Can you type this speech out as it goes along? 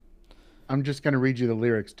I'm just going to read you the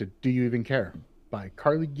lyrics to Do You Even Care by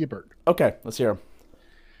Carly Gibbert. Okay, let's hear him.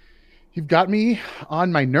 You've got me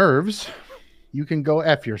on my nerves. You can go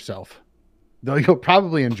F yourself, though you'll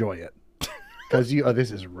probably enjoy it. Because you, oh,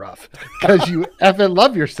 this is rough. Because you effing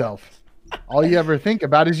love yourself. All you ever think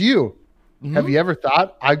about is you. Mm-hmm. Have you ever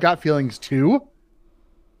thought, I've got feelings too?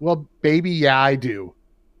 Well, baby, yeah, I do.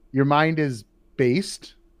 Your mind is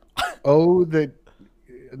based. Oh,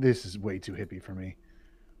 this is way too hippie for me.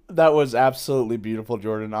 That was absolutely beautiful,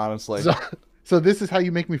 Jordan, honestly. So this is how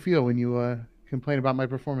you make me feel when you complain about my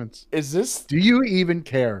performance. Is this... Do You Even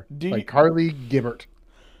Care? By Carly Gibbert.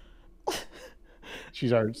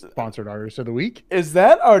 She's our sponsored artist of the week. Is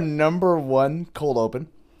that our #1 cold open?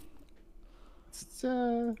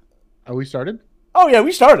 Are we started? Oh, yeah,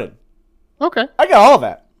 we started. Okay. I got all of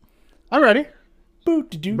that. I'm ready.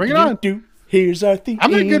 Bring it on. Here's our theme.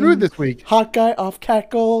 I'm in a good mood this week. Hot guy off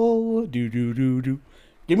cackle. Do.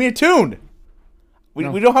 Give me a tune. We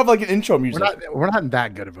don't have like an intro music. We're not in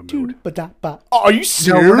that good of a mood. Oh, are you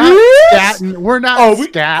serious? No, we're not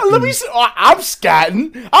scatting. Let me see. I'm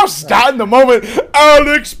scatting. I'm scatting the moment.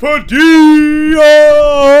 Alex Padilla.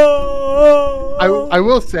 I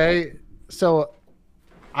will say, so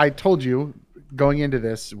I told you going into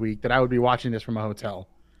this week that I would be watching this from a hotel.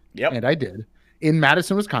 Yep. And I did. In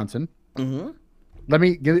Madison, Wisconsin. Mm-hmm. Let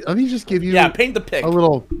me just give you paint the pic.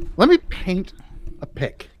 Let me paint a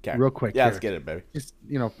pic real quick. Yeah, let's get it, baby. Just,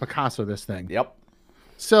 Picasso this thing. Yep.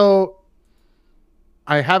 So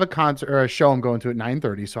I have a concert or a show I'm going to at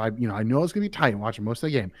 9:30. So I know it's gonna be tight and watching most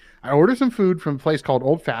of the game. I order some food from a place called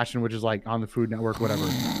Old Fashioned, which is like on the Food Network, whatever.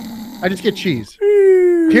 I just get cheese.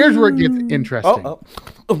 Here's where it gets interesting.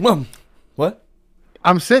 What?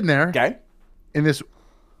 I'm sitting there. Okay. In this,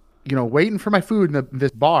 waiting for my food in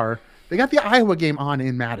this bar. They got the Iowa game on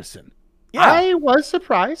in Madison. Yeah. I was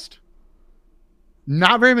surprised.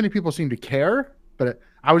 Not very many people seem to care, but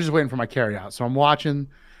I was just waiting for my carry out. So I'm watching,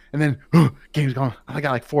 and then game's going. I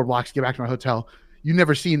got like 4 blocks to get back to my hotel. You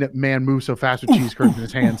never seen a man move so fast with cheese curds in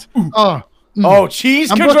his hands.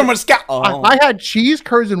 Cheese curds on my scalp. I had cheese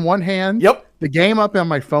curds in one hand. Yep. The game up on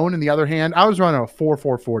my phone in the other hand. I was running a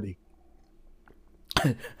 4.40.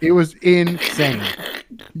 It was insane.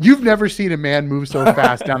 You've never seen a man move so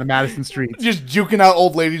fast down the Madison street. Just juking out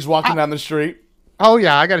old ladies walking down the street. Oh,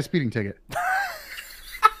 yeah. I got a speeding ticket.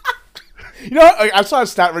 I saw a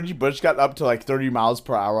stat. Reggie Bush got up to like 30 miles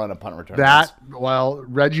per hour on a punt return.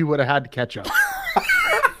 Reggie would have had to catch up.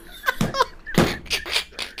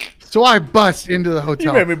 So I bust into the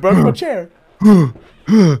hotel. You made me broke my chair.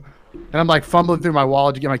 And I'm like fumbling through my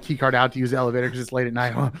wallet to get my key card out to use the elevator because it's late at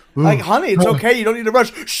night. Like, honey, it's okay. You don't need to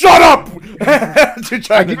rush. Shut up!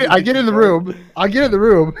 I get in the room.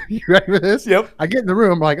 You ready for this? Yep. I get in the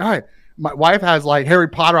room. I'm like, all right. My wife has like Harry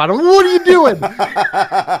Potter on. What are you doing?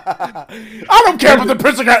 I don't care about the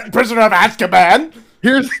prisoner of Azkaban.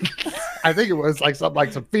 I think it was like something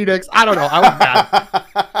like some Phoenix. I don't know. I was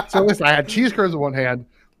bad. So listen, I had cheese curds in one hand.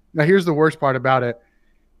 Now here's the worst part about it.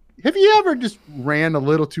 Have you ever just ran a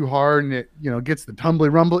little too hard and it, gets the tummy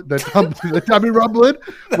rumbling?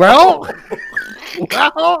 Well,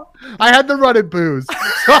 I had the running boos.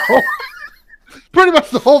 So pretty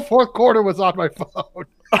much the whole fourth quarter was on my phone.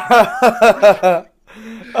 So,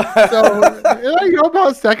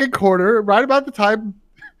 about second quarter, right about the time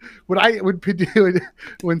when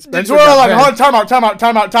Spencer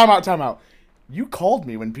Time out. You called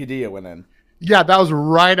me when Padilla went in. Yeah, that was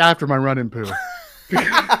right after my running poo.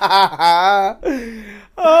 I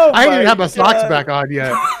didn't even have my socks back on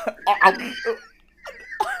yet.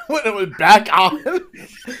 When it was back on,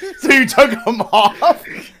 so you took them off.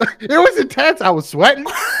 It was intense. I was sweating.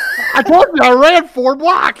 I told you I ran 4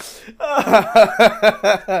 blocks.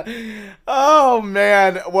 Oh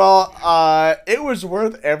man, well, it was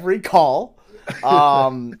worth every call,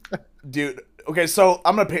 dude. Okay, so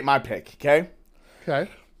I'm gonna pick my pick. Okay.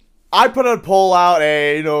 I put a poll out.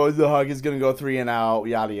 The Hug is gonna go 3 and out.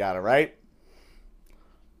 Yada yada. Right.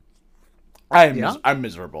 I'm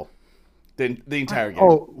miserable. The entire game.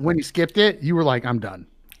 Oh, when you skipped it, you were like, "I'm done."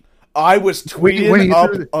 I was tweeting up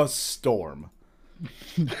a storm.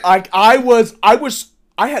 I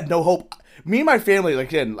had no hope. Me and my family,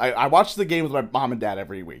 again, I watched the game with my mom and dad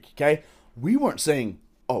every week. Okay, we weren't saying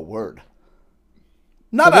a word.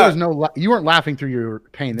 You weren't laughing through your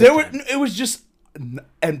pain. It was just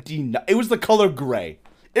empty. It was the color gray.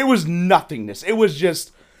 It was nothingness. It was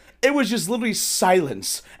just literally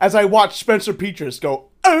silence as I watched Spencer Petras go,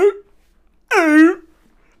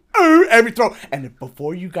 every throw. And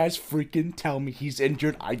before you guys freaking tell me he's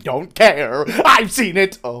injured, I don't care. I've seen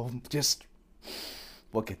it. We'll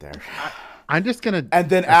get there. I'm just gonna. And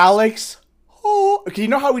then Alex, Okay, you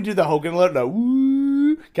know how we do the Hogan alert? No.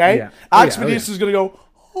 Woo. Okay. Yeah. Alex yeah. Medeiros is gonna go.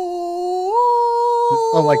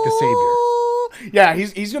 Oh, like the Savior. Yeah,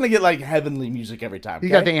 he's gonna get like heavenly music every time. You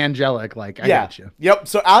okay? got the angelic, like, I got you. Yep.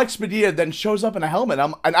 So Alex Padilla then shows up in a helmet,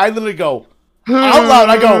 and I literally go out loud.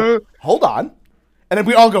 I go, hold on, and then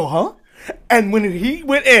we all go, huh? And when he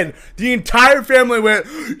went in, the entire family went,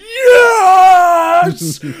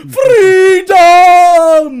 yes, freedom,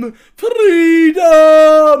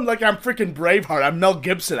 freedom. Like I'm freaking Braveheart. I'm Mel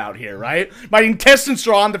Gibson out here, right? My intestines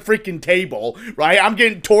are on the freaking table, right? I'm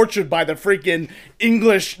getting tortured by the freaking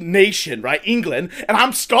English nation, right? England, and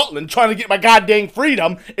I'm Scotland trying to get my goddamn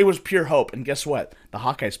freedom. It was pure hope. And guess what? The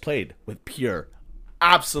Hawkeyes played with pure,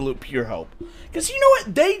 absolute pure hope. Because you know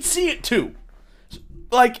what? They'd see it too.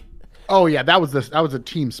 Like, Oh yeah, that was a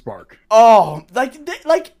team spark. oh, like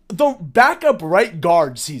the backup right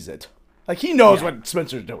guard sees it. Like he knows what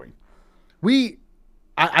Spencer's doing.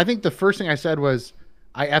 I think the first thing I said was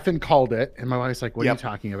I effing called it, and my wife's like, "What are you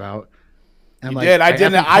talking about?" And You did. I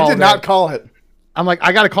did not call it. I'm like,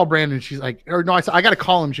 I got to call Brandon. She's like, or no, I said, I got to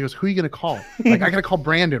call him. She goes, who are you going to call? Like, I got to call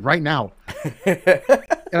Brandon right now. And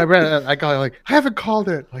I call her like, I haven't called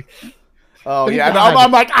it. Like, oh, thank yeah. God.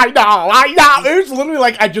 I'm like, I know. It was literally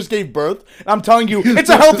like I just gave birth. And I'm telling you, it's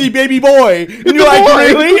a healthy baby boy. And you're like,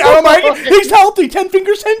 really? And I'm like, he's healthy. 10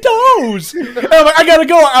 fingers, 10 toes. And I'm like, I got to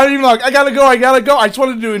go. I don't even like, I got to go. I just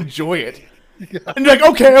wanted to enjoy it. And you're like,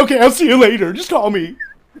 okay, I'll see you later. Just call me.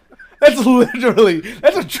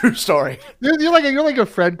 That's a true story. You're like a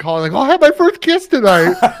friend calling, like, oh, I had my first kiss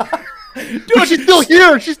tonight. Dude, she's still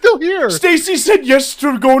here. She's still here. Stacy said yes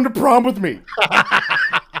to going to prom with me.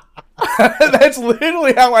 That's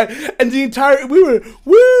literally how and we were,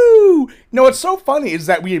 woo. No, what's so funny is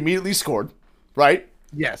that we immediately scored, right?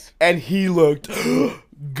 Yes. And he looked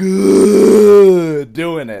good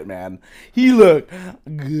doing it, man. He looked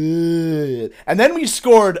good. And then we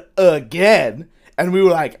scored again. And we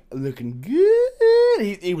were like, looking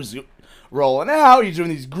good. He was rolling out. He's doing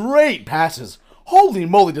these great passes. Holy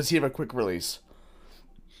moly, does he have a quick release?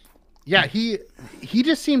 Yeah, he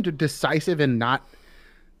just seemed decisive and not.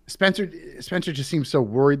 Spencer just seemed so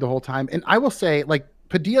worried the whole time. And I will say, like,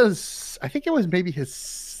 Padilla's, I think it was maybe his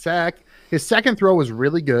second throw was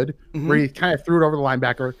really good, where he kind of threw it over the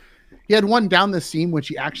linebacker. He had one down the seam, which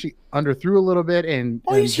he actually underthrew a little bit. And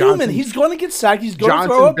he's human. He's going to get sacked. He's going to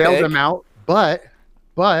throw a bailed pick. him out.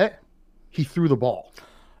 But he threw the ball.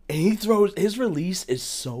 And his release is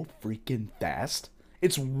so freaking fast.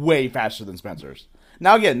 It's way faster than Spencer's.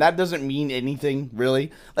 Now, again, that doesn't mean anything,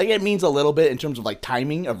 really. Like, it means a little bit in terms of, like,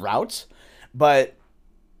 timing of routes. But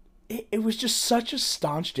it was just such a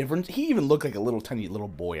staunch difference. He even looked like a little tiny little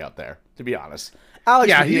boy out there, to be honest. Alex,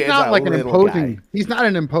 yeah, he's not like an imposing. Guy. He's not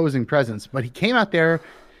an imposing presence, but he came out there.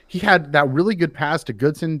 He had that really good pass to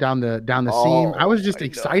Goodson down the seam. I was just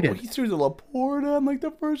excited. He threw the Laporta on like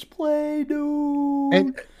the first play, dude.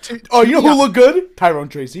 And you know who looked good? Tyrone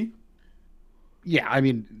Tracy. Yeah, I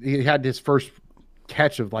mean, he had his first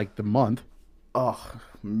catch of like the month. Oh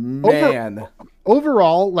man!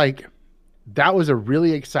 Overall, like that was a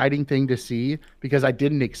really exciting thing to see because I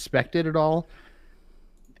didn't expect it at all.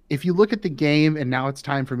 If you look at the game, and now it's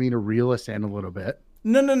time for me to reel us in a little bit.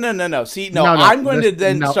 No. See, I'm going to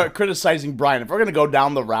then start criticizing Brian. If we're going to go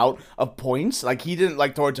down the route of points, like he didn't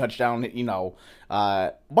like throw a touchdown, you know.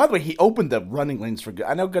 By the way, he opened the running lanes for good.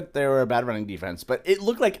 I know they were a bad running defense, but it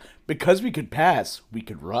looked like because we could pass, we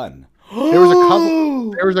could run. There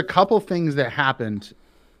was a couple things that happened.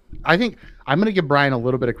 I think I'm going to give Brian a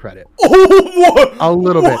little bit of credit. What? A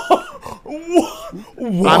little bit. What?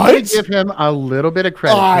 I'm going to give him a little bit of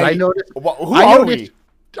credit.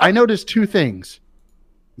 I noticed two things.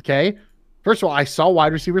 Okay. First of all, I saw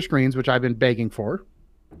wide receiver screens, which I've been begging for.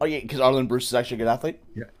 Oh, yeah, because Arlen Bruce is actually a good athlete?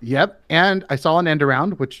 Yeah. Yep. And I saw an end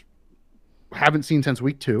around, which I haven't seen since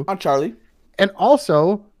week 2. On Charlie. And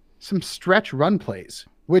also some stretch run plays,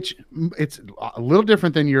 which it's a little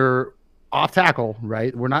different than your off tackle,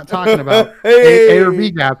 right? We're not talking about A or B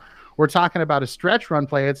gap. We're talking about a stretch run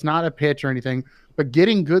play. It's not a pitch or anything, but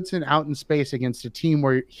getting Goodson out in space against a team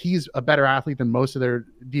where he's a better athlete than most of their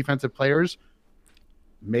defensive players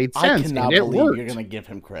made sense. I cannot believe you're going to give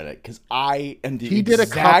him credit because I am the he did a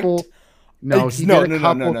couple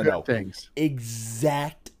good things.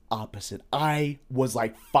 Exact opposite. I was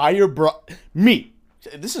like fire, bro. Me.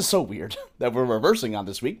 This is so weird that we're reversing on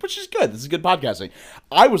this week, which is good. This is good podcasting.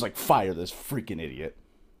 I was like, fire this freaking idiot.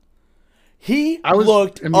 He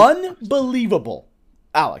looked unbelievable.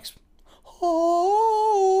 Alex.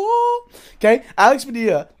 Oh. Okay, Alex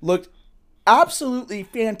Padilla looked absolutely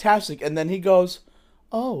fantastic. And then he goes,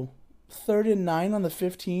 3rd and 9 on the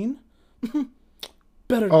 15?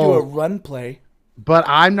 Better do a run play. but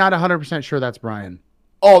I'm not 100% sure that's Brian.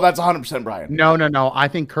 Oh, that's 100% Brian. No. I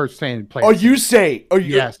think Kurt's saying play. Oh, you say? Oh,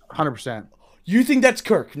 you? Yes, 100%. You think that's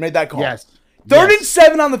Kirk made that call? Yes. Third and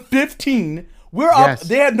 7 on the 15. We're up. Yes.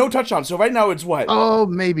 They had no touchdown, so right now it's what? Oh,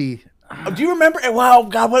 maybe. Do you remember? Wow,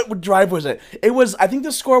 God, what drive was it? It was. I think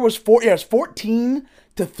the score was 4. Yeah, it's 14-3.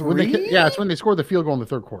 It's when they scored the field goal in the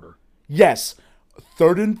third quarter. Yes,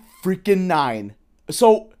 3rd and freaking 9.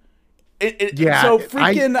 So, So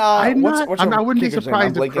freaking. I wouldn't be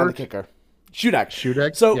surprised if on the kicker. Shudak.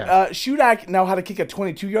 Shudak. So yeah. Shudak now had to kick a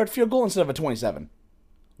 22-yard field goal instead of a 27.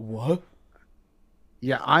 What?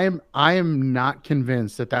 Yeah, I am not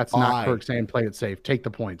convinced that that's not Kirk saying play it safe. Take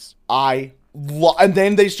the points. And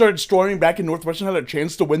then they started storming back, and Northwestern had a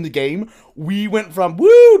chance to win the game. We went from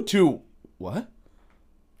woo to what?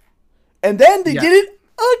 And then they did it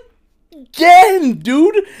again,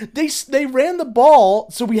 dude. They ran the ball,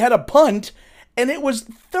 so we had a punt, and it was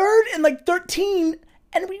 3rd and 13,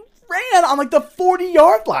 and we ran on the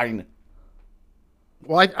 40-yard line.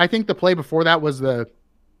 Well, I think the play before that was the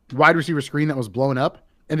wide receiver screen that was blown up,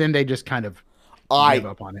 and then they just kind of gave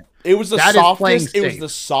up on it. It was the softest. It was the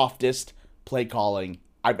softest play calling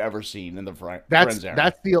I've ever seen in the Friends era.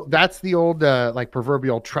 That's the old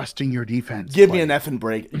proverbial trusting your defense. Give me an effing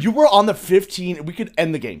break. You were on the 15. We could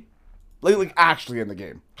end the game, like actually end the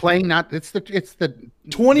game. Playing not. It's the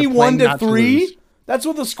 21-3. That's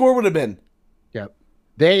what the score would have been. Yep.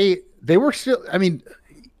 They were still. I mean,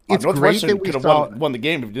 it's great that we saw won the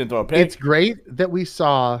game if you didn't throw a pick. It's great that we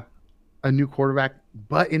saw a new quarterback,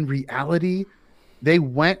 but in reality, they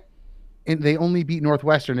went and they only beat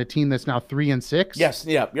Northwestern, a team that's now 3-6. Yes,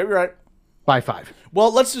 yeah, you're right. By 5.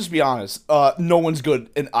 Well, let's just be honest. No one's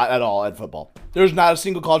good at all at football. There's not a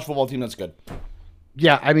single college football team that's good.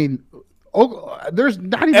 Yeah, I mean, there's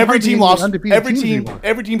not even every team lost.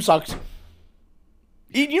 Every team sucks.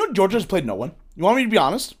 You know, Georgia's played no one. You want me to be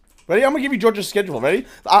honest? Ready? I'm gonna give you Georgia's schedule. Ready?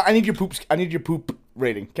 I need your poop. I need your poop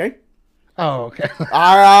rating. Okay. Oh, okay.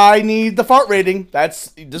 I need the fart rating.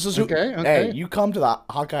 This is who. Okay. Hey, you come to the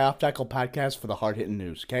Hawkeye Off Tackle podcast for the hard hitting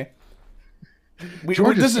news. Okay.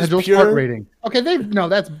 Georgia's this is pure fart rating. Okay,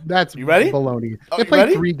 that's you ready? Baloney. They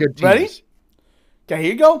played 3 good teams. Ready? Okay,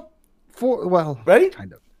 here you go. 4. Well, ready?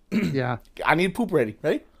 Kind of. Yeah. I need poop rating.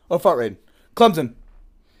 Ready? Or fart rating? Clemson.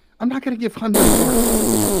 I'm not going to give Hunter.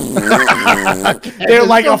 They're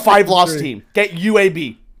like a 5-loss team. Get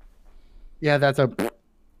UAB. Yeah, that's a.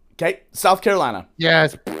 Okay, South Carolina.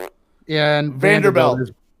 Yes. Yeah, and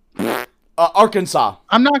Vanderbilt. Arkansas.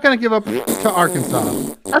 I'm not going to give up to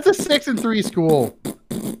Arkansas. That's a 6-3 school.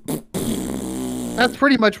 That's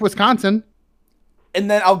pretty much Wisconsin.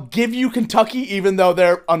 And then I'll give you Kentucky, even though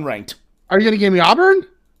they're unranked. Are you going to give me Auburn?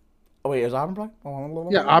 Oh, wait, is Auburn playing?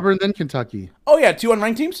 Yeah, Auburn, then Kentucky. Oh, yeah, 2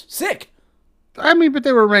 unranked teams? Sick. I mean, but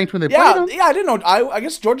they were ranked when they played them. Yeah, I didn't know. I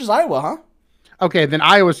guess Georgia's Iowa, huh? Okay, then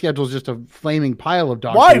Iowa's schedule is just a flaming pile of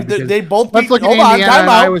dog. Why? They both beat. Hold on, time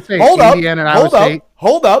out.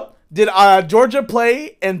 Hold up. Did Georgia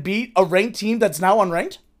play and beat a ranked team that's now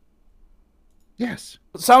unranked? Yes.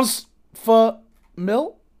 Sounds familiar?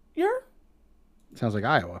 Sounds like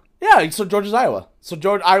Iowa. Yeah, so Georgia's Iowa. So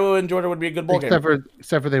Iowa and Georgia would be a good bowl game.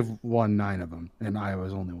 Except for they've won 9 of them, and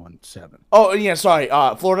Iowa's only won 7. Oh, yeah, sorry.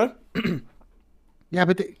 Florida? Yeah,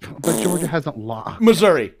 but Georgia hasn't lost.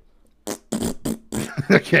 Missouri.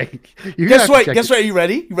 Okay. Guess what? Are you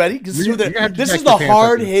ready? You ready? This is the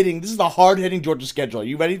hard-hitting Georgia schedule. Are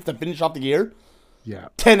you ready to finish off the year? Yeah.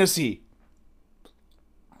 Tennessee.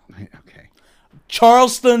 Okay.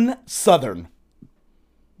 Charleston Southern.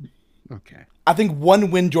 Okay. I think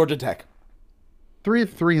 1 win Georgia Tech.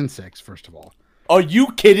 3-6, first of all. Are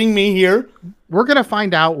you kidding me here? We're going to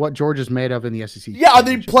find out what Georgia's made of in the SEC. Yeah, are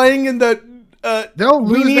they playing in the They'll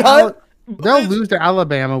lose to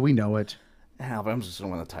Alabama. We know it. Alabama's just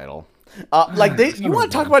going to win the title. You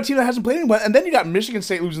want to talk about a team that hasn't played anyone, and then you got Michigan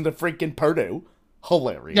State losing to freaking Purdue.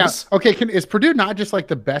 Hilarious. Yeah. Okay. Is Purdue not just like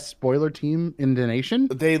the best spoiler team in the nation?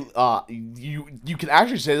 They you can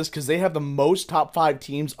actually say this because they have the most top 5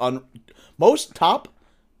 teams most top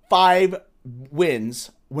 5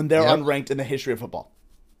 wins when they're unranked in the history of football.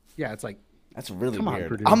 Yeah, it's like that's really weird.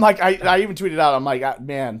 Purdue. I'm like I even tweeted out. I'm like,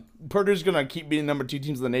 man, Purdue's gonna keep being number 2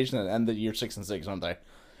 teams in the nation at the end of the year 6-6, aren't they?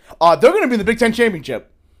 They're gonna be in the Big Ten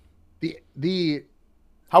championship.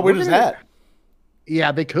 How weird is that?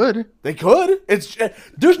 Yeah, they could. They could.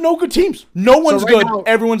 There's no good teams. No one's good. Now,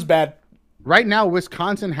 everyone's bad. Right now,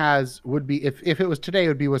 Wisconsin would be if it was today, it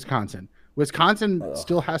would be Wisconsin. Wisconsin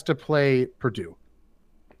still has to play Purdue.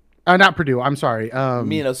 Not Purdue. I'm sorry.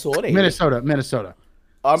 Minnesota.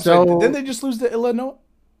 I'm sorry. Didn't they just lose to Illinois?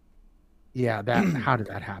 Yeah. How did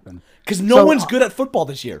that happen? Because no one's good at football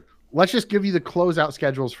this year. let's just give you the closeout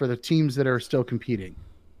schedules for the teams that are still competing.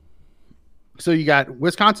 So you got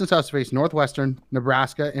Wisconsin has to face Northwestern,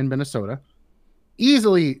 Nebraska, and Minnesota.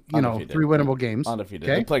 Easily, Undefeated. 3 winnable games. Undefeated.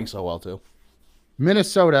 Okay? They're playing so well too.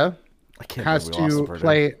 Minnesota I can't has believe we lost to Purdue.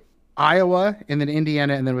 play Iowa and then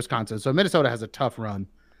Indiana and then Wisconsin. So Minnesota has a tough run.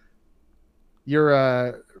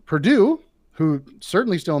 Your Purdue, who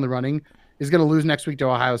certainly still in the running, is going to lose next week to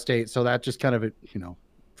Ohio State. So that just kind of,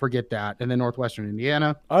 forget that. And then Northwestern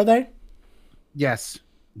Indiana. Are they? Yes.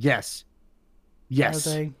 Yes. Are Yes.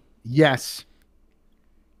 they? Yes.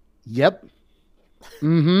 Yep.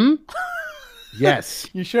 Mm-hmm. Yes.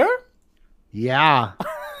 You sure? Yeah.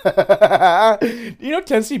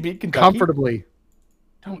 Tennessee beat Kentucky Comfortably.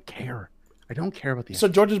 Don't care. I don't care about the. So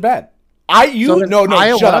Georgia's bad. So then No,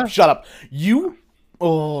 Iowa- shut up.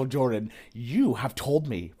 Jordan, you have told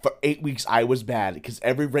me for 8 weeks I was bad because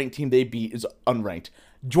every ranked team they beat is unranked.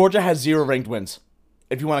 Georgia has 0 ranked wins.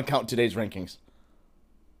 If you want to count today's rankings.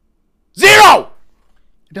 0!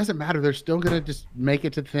 It doesn't matter. They're still going to just make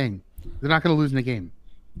it to the thing. They're not going to lose in the game.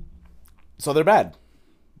 So they're bad.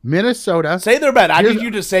 Minnesota. Say they're bad. I Here's- need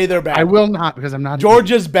you to say they're bad. I will not because I'm not.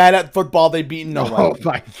 Georgia's bad at football. They beaten no one. Oh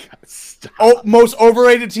my God. Stop. Oh, most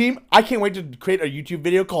overrated team. I can't wait to create a YouTube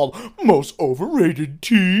video called "Most Overrated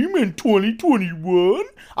Team in 2021."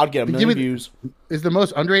 I'll get a Give million me views. Is the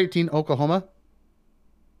most under 18 Oklahoma?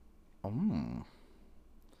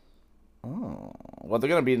 Well, they're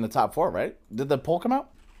gonna be in the top 4, right? Did the poll come out?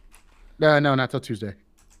 No, not till Tuesday.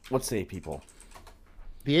 What's the people?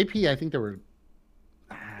 The AP, I think there were.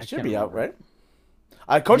 It should be out, right?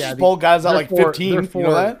 Coach's Yeah, poll got us at they're like four- 15. they're You four-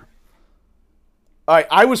 know that? All right,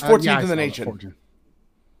 I was 14th Yeah, I in the saw that, nation. 14.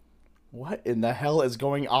 What in the hell is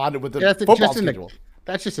going on with the That's football just in schedule?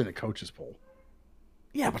 that's just in the coaches poll.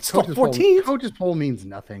 Yeah, but still Coaches 14th. poll, coaches poll means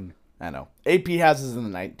nothing. I know. AP has us in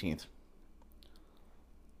the 19th.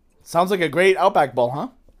 Sounds like a great Outback Bowl, huh?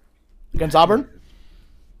 Against Auburn?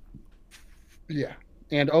 Yeah.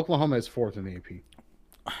 And Oklahoma is 4th in the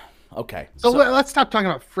AP. Okay. So, let's stop talking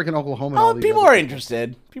about freaking Oklahoma. And all these people other are people.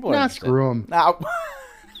 interested. People are Nah, interested. screw 'em. Now,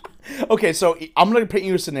 okay, so I'm going to paint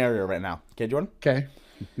you a scenario right now. Okay, Jordan? Okay.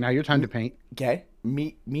 Now your time to paint. Okay.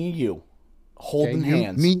 Me and you. Okay, Holding you-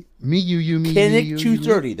 hands. Me, you, me, Kinnick you,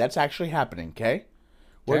 230. That's actually happening, okay?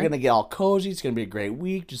 We're Okay. going to get all cozy. It's going to be a great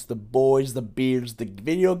week. Just the boys, the beards, the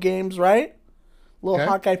video games, right? Little Okay.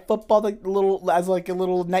 Hawkeye football, like as like a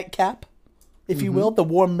little nightcap, if you will. The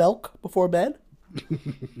warm milk before bed.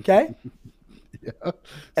 Okay? Yeah.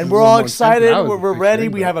 And is we're a little all more intense than excited. I was We're ready.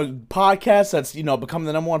 picturing, We but- have a podcast that's, become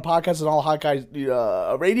the #1 podcast in all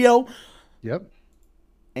Hawkeye radio. Yep.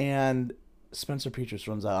 And Spencer Petras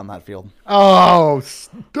runs out on that field. Oh,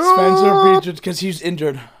 stop! Spencer Petras, because he's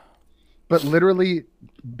injured. But literally,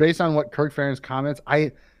 based on what Kirk Ferentz comments,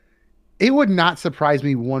 it would not surprise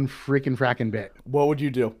me one freaking fracking bit. What would you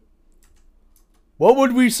do? What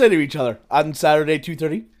would we say to each other on Saturday,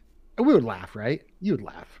 2:30? We would laugh, right? You would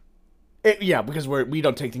laugh. Yeah, because we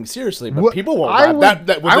don't take things seriously, but What- people won't I laugh. would-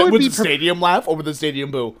 That I would was be the stadium laugh over the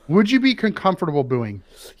stadium boo. Would you be comfortable booing?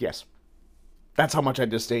 Yes. That's how much I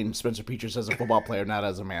disdain Spencer Petras as a football player, not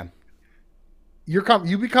as a man.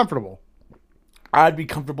 You'd be comfortable. I'd be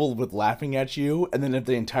comfortable with laughing at you, and then if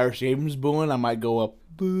the entire stadium's booing, I might go up,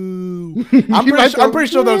 boo. I'm You might go,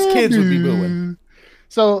 pretty sure those kids would be booing.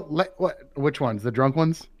 So, which ones? The drunk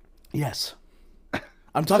ones? Yes.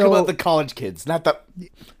 I'm talking So- about the college kids, not the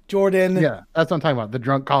Jordan. Yeah, that's what I'm talking about. The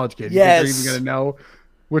drunk college kids. Yes. You think they're even going to know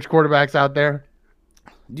which quarterback's out there?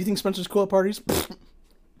 Do you think Spencer's cool at parties?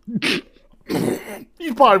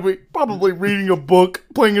 He's probably reading a book,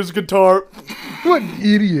 playing his guitar. What an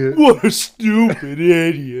idiot. What a stupid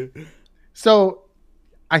idiot. So,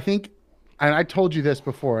 I think, and I told you this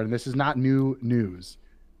before, and this is not new news.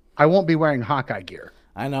 I won't be wearing Hawkeye gear.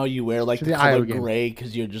 I know you wear like To the the color Iowa game. gray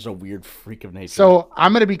because you're just a weird freak of nature. So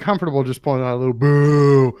I'm going to be comfortable just pulling out a little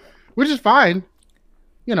boo, which is fine,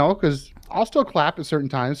 because I'll still clap at certain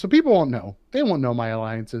times. So people won't know. They won't know my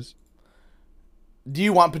alliances. do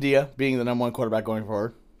you want Padilla being the #1 quarterback going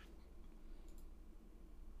forward?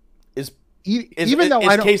 Even though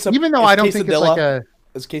I don't think it's like a,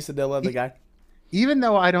 Is Quesadilla the guy? even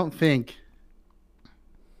though I don't think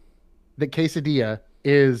that Quesadilla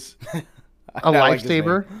is a I like his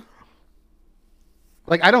lifesaver.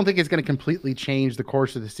 Like, I don't think it's going to completely change the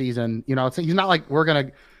course of the season. He's not like we're going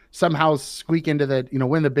to somehow squeak into the,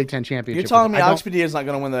 win the Big Ten championship. You're telling me I don't- Alex Padilla is not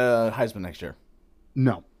going to win the Heisman next year?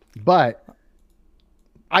 No, but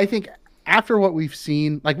I think after what we've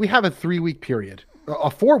seen, like we have a 3-week period, a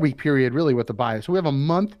 4-week period really with the bye. So we have a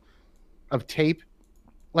month of tape.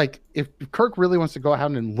 Like if Kirk really wants to go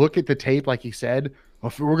out and look at the tape, like he said,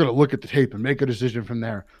 well, we're going to look at the tape and make a decision from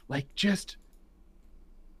there. Like, just,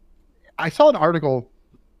 I saw an article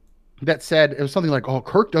that said it was something like, "Oh,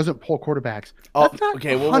 Kirk doesn't pull quarterbacks." Oh, That's not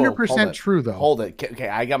okay, 100% true, though. Hold it. Okay,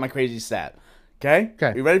 I got my crazy stat. Okay?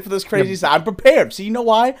 Okay. You ready for this crazy stat? I'm prepared. So you know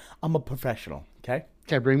why? I'm a professional. Okay?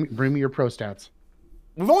 Okay, bring me your pro stats.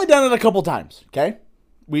 We've only done it a couple times. Okay?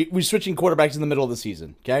 We're switching quarterbacks in the middle of the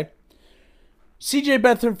season. Okay? CJ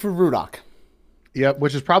Beathard for Rudock. Yep,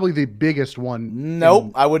 which is probably the biggest one.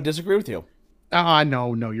 Nope, I would disagree with you.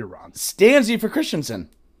 No, you're wrong. Stanzi for Christensen.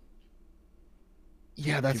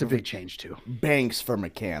 Yeah, that's a big change too. Banks for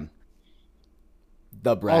McCann.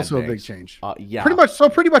 The Brad Also Banks. a big change. Yeah. Pretty much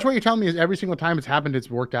what you're telling me is every single time it's happened, it's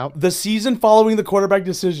worked out. The season following the quarterback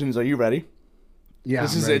decisions. Are you ready? Yeah,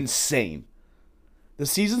 This I'm is ready. insane. The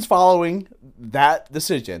seasons following that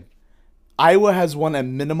decision, Iowa has won a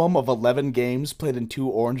minimum of 11 games, played in 2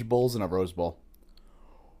 Orange Bowls and a Rose Bowl.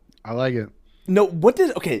 I like it. No,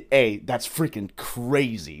 okay, A, that's freaking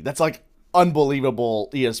crazy. That's like unbelievable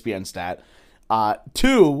ESPN stat.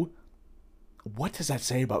 2, what does that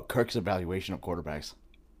say about Kirk's evaluation of quarterbacks?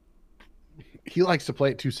 He likes to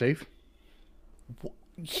play it too safe.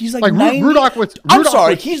 He's like, Like 90. I'm Rudolph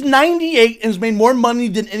sorry, was- he's 98 and has made more money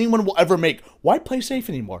than anyone will ever make. Why play safe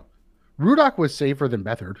anymore? Rudock was safer than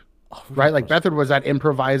Beathard, right? Like Beathard was that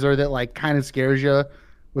improviser that like kind of scares you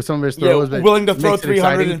with some of his throws. Yeah, but willing to throw makes it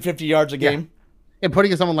exciting. 350 yards a game. And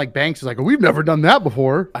putting in someone like Banks is like, oh, we've never done that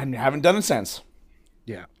before. I haven't done it since.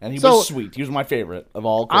 Yeah, And he So, was sweet. He was my favorite of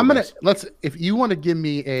all. I'm gonna quarterbacks. if you want to give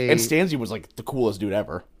me And Stanzi was like the coolest dude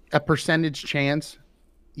ever. a percentage chance,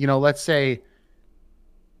 let's say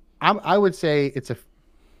I would say it's a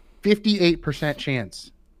 58%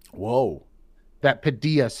 chance Whoa. that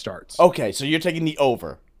Padilla starts. Okay, so you're taking the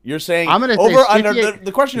over. You're saying I'm gonna say over under. 58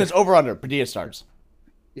 The question is over under. Padilla starts.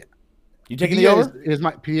 Yeah. You taking Padilla the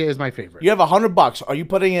over? Padilla is my favorite. You have $100. Are you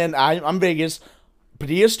putting in? I'm Vegas.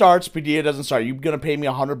 Padilla starts. Padilla doesn't start. You gonna pay me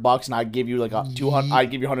 $100 and I give you like a 200. I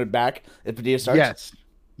give you 100 back if Padilla starts.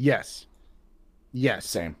 Yes.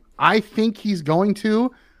 Same. I think he's going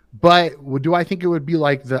to, but do I think it would be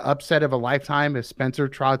like the upset of a lifetime if Spencer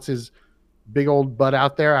trots his big old butt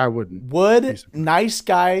out there? I wouldn't. Would nice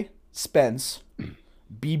guy Spence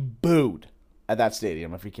be booed at that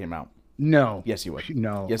stadium if he came out? No. Yes, he would.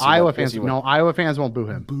 No. Yes, he Iowa would. Yes, fans. he would. No, Iowa fans won't boo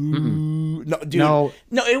him. No, dude. No.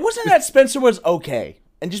 No, it wasn't that Spencer was okay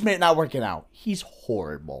and just made it not working out. He's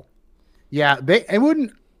horrible. Yeah, it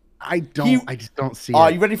wouldn't. I just don't see Are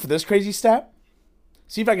it. you ready for this crazy stat?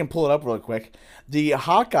 See if I can pull it up real quick. The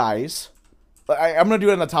Hawkeyes, I'm going to do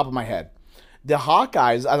it on the top of my head. The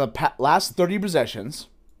Hawkeyes, on the last 30 possessions,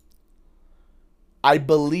 I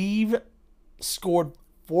believe scored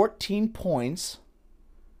 14 points,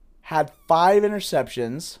 had 5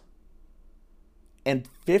 interceptions, and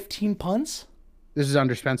 15 punts? This is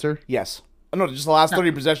under Spencer. Yes. Oh, no, just the last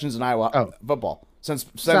 30 possessions in Iowa football. Since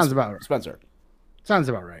Sounds about right. Spencer. Sounds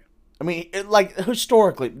about right. I mean,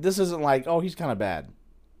 historically, this isn't like, oh, he's kind of bad.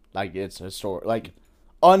 Like, it's historic. Like,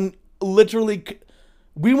 literally,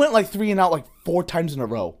 we went like 3 and out like 4 times in a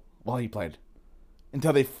row while he played.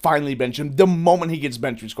 Until they finally bench him. The moment he gets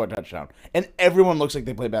benched, we score a touchdown. And everyone looks like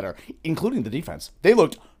they play better, including the defense. They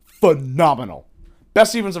looked phenomenal.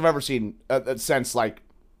 Best defense I've ever seen since, like,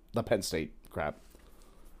 the Penn State crap.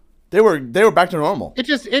 They were back to normal. It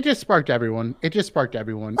just sparked everyone.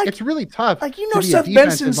 Like- it's really tough. Like, to be a Seth defense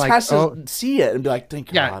Benson and like, has to see it and be like,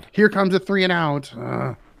 thank yeah, God. here comes a 3 and out.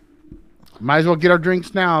 Might as well get our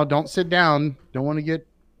drinks now. Don't sit down. Don't want to get,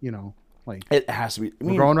 like, It has to be. I we're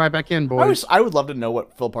mean, going right back in, boys. I would love to know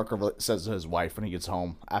what Phil Parker says to his wife when he gets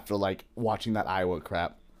home after, like, watching that Iowa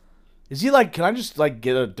crap. Is he like, can I just, like,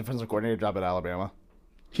 get a defensive coordinator job at Alabama?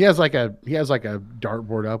 He has like a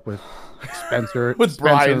dartboard up with Spencer With Spencer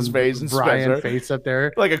Brian's face and Brian Spencer. face up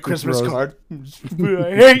there, Like a With Christmas Rose. card.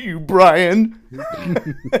 I hate you, Brian.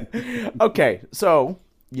 Okay, so,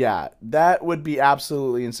 yeah, that would be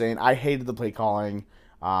absolutely insane. I hated the play calling.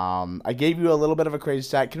 I gave you a little bit of a crazy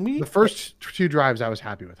stat. Can we? The first 2 drives I was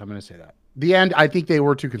happy with. I'm going to say that. The end, I think they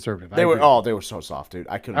were too conservative. They were so soft, dude.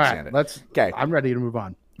 I couldn't All stand right, it. Okay. I'm ready to move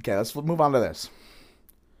on. Okay, let's move on to this.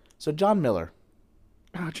 So John Miller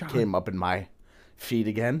Oh, John. came up in my feed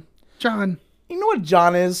again. John. You know what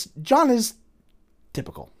John is? John is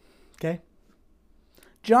typical. Okay?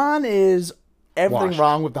 John is everything Washed.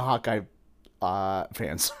 wrong with the Hawkeye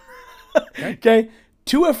fans. Okay?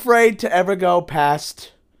 Too afraid to ever go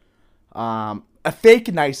past a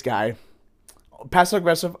fake nice guy. Passive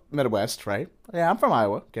aggressive Midwest, right? Yeah, I'm from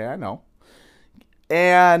Iowa. Okay, I know.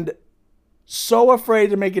 And so afraid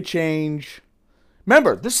to make a change.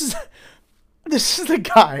 Remember, this is the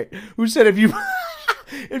guy who said if you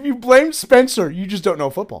If you blame Spencer, you just don't know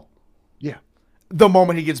football. Yeah. The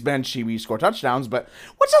moment he gets benched, we score touchdowns. But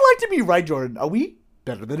what's it like to be right, Jordan? Are we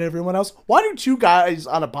better than everyone else? Why do two guys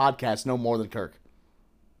on a podcast know more than Kirk?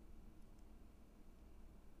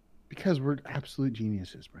 Because we're absolute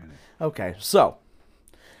geniuses, Brandon. Okay, so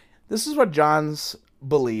this is what John's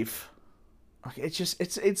belief. Okay,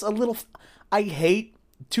 it's a little. I hate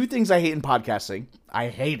two things. I hate in podcasting. I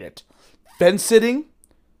hate it: fence sitting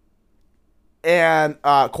and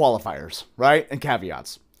qualifiers, right? And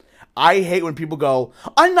caveats. I hate when people go,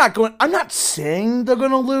 I'm not saying they're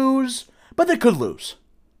going to lose, but they could lose.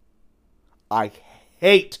 I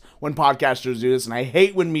hate when podcasters do this, and I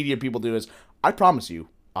hate when media people do this. I promise you,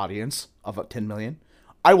 audience of 10 million,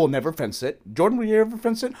 I will never fence it. Jordan, will you ever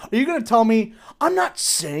fence it? Are you going to tell me, I'm not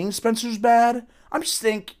saying Spencer's bad. I'm just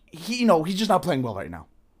think he's just not playing well right now.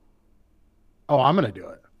 Oh, I'm going to do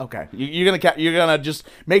it. Okay, you're gonna just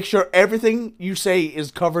make sure everything you say is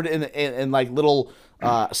covered in like little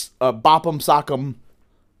bop'em sock'em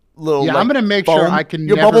little. Yeah, like, I'm gonna make foam. sure I can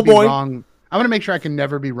Your never bubble be boy. wrong. I'm gonna make sure I can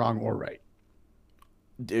never be wrong or right.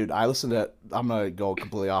 Dude, I'm gonna go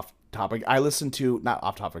completely off topic. I listen to not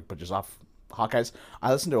off topic, but just off Hawkeyes.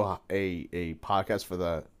 I listened to a podcast for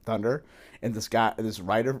the Thunder, and this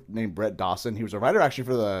writer named Brett Dawson. He was a writer actually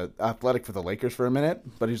for the Athletic for the Lakers for a minute,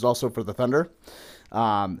 but he's also for the Thunder.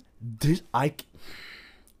 I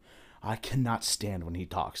cannot stand when he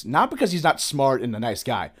talks. Not because he's not smart and a nice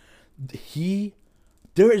guy.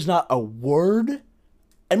 There is not a word. And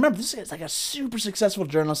remember, this is like a super successful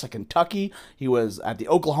journalist at Kentucky. He was at the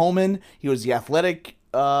Oklahoman. He was the Athletic,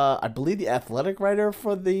 I believe the Athletic writer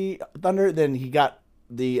for the Thunder. Then he got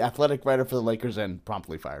the Athletic writer for the Lakers and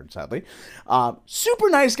promptly fired, sadly. Super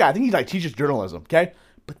nice guy. I think he like teaches journalism, okay?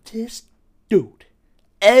 But this dude,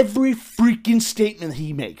 every freaking statement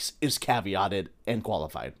he makes is caveated and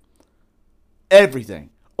qualified.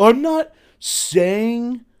 Everything. I'm not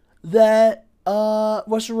saying that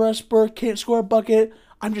Russell Westbrook can't score a bucket.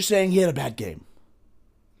 I'm just saying he had a bad game.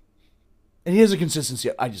 And he has a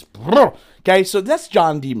consistency. Okay, so that's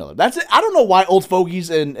John D. Miller. That's it. I don't know why old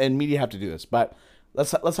fogies and media have to do this, but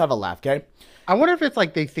let's have a laugh, okay? I wonder if it's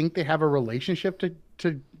like they think they have a relationship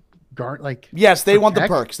to guard, like. Yes, they want the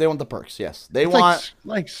protect? perks. They want the perks. Yes, they It's want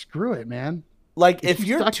like screw it, man. like If if you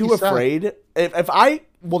you're suck, too you suck. afraid. If I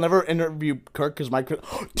will never interview Kirk because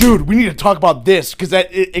dude, we need to talk about this because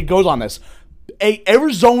it goes on this.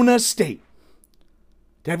 Arizona State.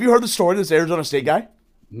 Have you heard the story of this Arizona State guy?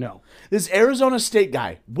 No. This Arizona State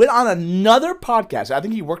guy went on another podcast. I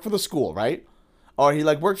think he worked for the school, right? Or he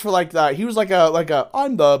like worked for like the. He was like a.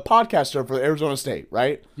 I'm the podcaster for Arizona State,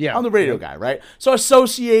 right? Yeah. I'm the radio guy, right? So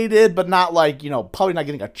associated, but not like probably not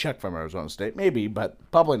getting a check from Arizona State, maybe, but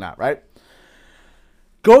probably not, right?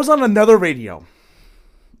 Goes on another radio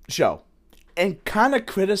show and kind of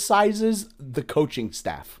criticizes the coaching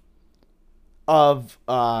staff of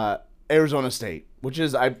Arizona State, which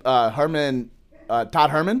is Todd Herman.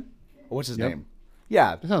 What's his name?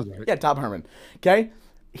 Yeah, That sounds right. yeah, Todd Herman. Okay,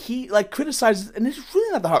 he like criticizes, and it's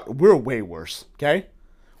really not that hard. We're way worse. Okay,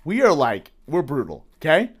 we're brutal.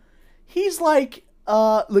 Okay, he's like,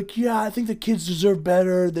 yeah, I think the kids deserve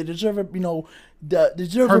better. They deserve a, they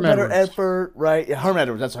deserve Herm a better Edwards. effort, right? Yeah, Herm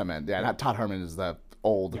Edwards. That's what I meant. Yeah, not Todd Herman is the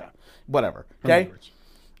old, whatever. Okay.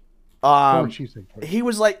 He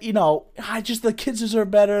was like, the kids deserve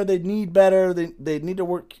better. They need better. They need to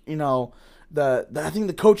work. I think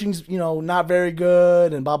the coaching's not very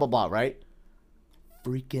good and blah blah blah. Right?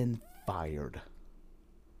 Freaking fired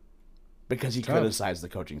because he criticized the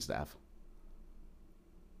coaching staff.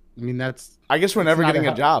 I mean, I guess we're never not getting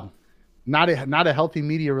a job. not a healthy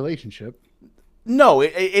media relationship. No,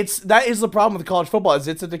 that is the problem with college football. Is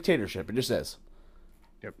it's a dictatorship. It just is.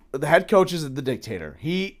 Yep. The head coach is the dictator.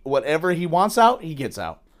 Whatever he wants out, he gets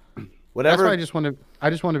out. Whatever. That's why I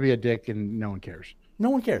just want to be a dick and no one cares. No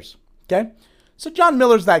one cares. Okay? So John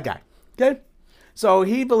Miller's that guy. Okay? So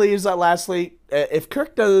he believes that lastly, if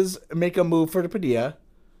Kirk does make a move for the Padilla,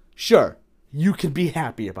 sure, you can be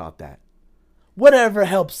happy about that. Whatever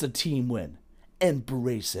helps the team win.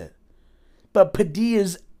 Embrace it. But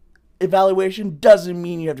Padilla's evaluation doesn't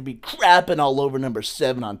mean you have to be crapping all over number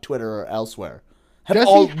 7 on Twitter or elsewhere. Does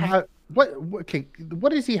he have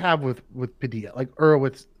what does he have with Padilla, or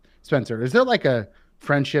with Spencer? Is there like a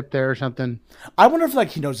friendship there or something? I wonder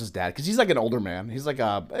if he knows his dad because he's like an older man. He's like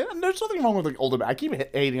there's nothing wrong with older man. I keep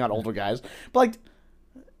hating on older guys, but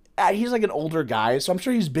he's like an older guy, so I'm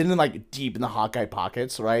sure he's been in deep in the Hawkeye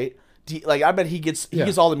pockets, right? I bet he gets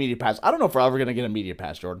all the media pass. I don't know if we're ever gonna get a media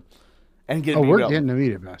pass, Jordan, and get. We're getting a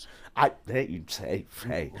media pass. You say,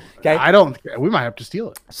 hey, okay. I don't. We might have to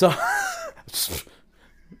steal it. So,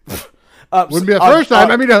 Wouldn't be the first time.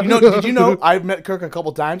 I mean, did you know I've met Kirk a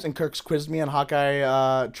couple times, and Kirk's quizzed me on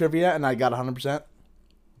Hawkeye trivia, and I got 100%.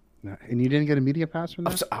 And you didn't get a media pass from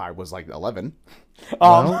that? I was like 11.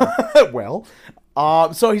 Well,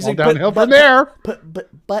 so he's like, downhill from there.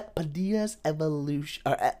 But Padilla's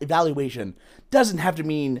evaluation doesn't have to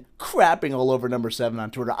mean crapping all over number 7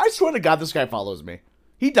 on Twitter. I swear to God, this guy follows me.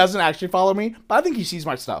 He doesn't actually follow me, but I think he sees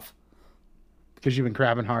my stuff. Because you've been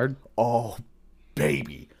crabbing hard? Oh,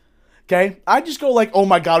 baby. Okay? I just go like, oh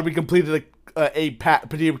my God, we completed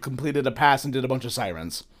Padilla completed a pass and did a bunch of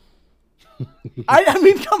sirens. I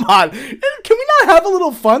mean, come on. Can we not have a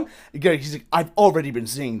little fun? He's like, I've already been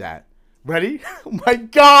seeing that. Ready? Oh my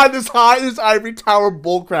God, this ivory tower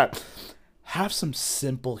bullcrap. Have some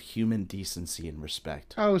simple human decency and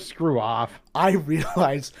respect. Oh, screw off. I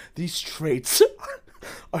realize these traits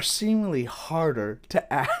are seemingly harder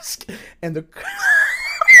to ask, and the...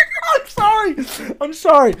 I'm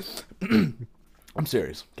sorry. I'm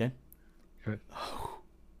serious, okay? Good.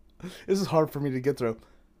 This is hard for me to get through.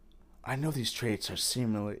 I know these traits are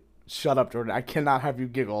seemingly... Shut up, Jordan. I cannot have you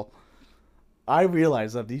giggle. I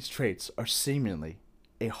realize that these traits are seemingly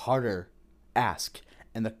a harder ask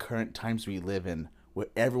in the current times we live in, where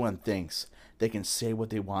everyone thinks they can say what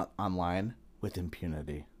they want online with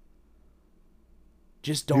impunity.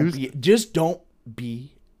 Just don't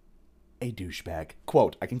be a douchebag.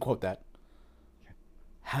 Quote. I can quote that.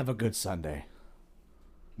 Have a good Sunday.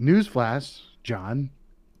 Newsflash, John.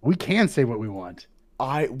 We can say what we want.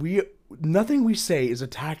 Nothing we say is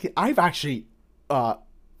attacking. I've actually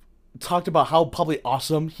talked about how probably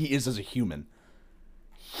awesome he is as a human.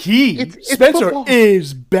 Spencer football.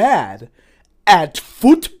 is bad at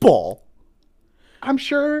football. I'm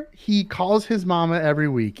sure he calls his mama every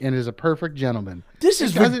week and is a perfect gentleman. This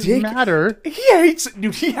is ridiculous. It doesn't matter.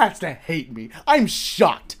 He has to hate me. I'm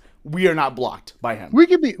shocked we are not blocked by him. We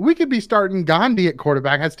could be starting Gandhi at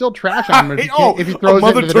quarterback. I'd still trash on him if he throws it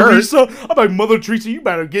Mother into the Teresa. dirt. I'm like, Mother Teresa, you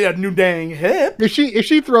better get a new dang hip. If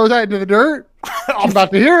she throws that into the dirt, I'm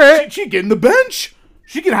about to hear it. She get in the bench.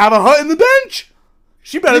 She can have a hut in the bench.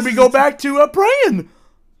 She better go back to praying.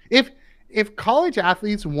 If college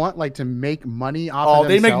athletes want to make money off of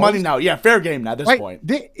they themselves, make money now. Yeah, fair game now at this point.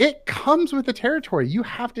 It comes with the territory. You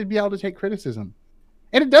have to be able to take criticism.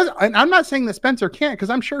 And it does. And I'm not saying that Spencer can't, because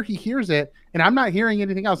I'm sure he hears it, and I'm not hearing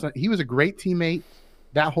anything else. He was a great teammate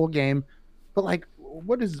that whole game, but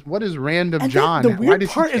what is random and John? The weird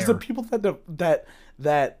part is the people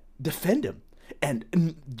that defend him.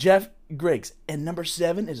 And Jeff Griggs, and number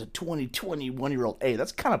 7 is a 21-year-old. Hey,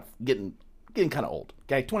 that's kind of getting kind of old.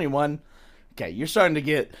 Okay, 21. Okay, you're starting to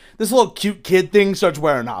get this little cute kid thing starts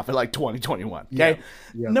wearing off at 2021. Okay,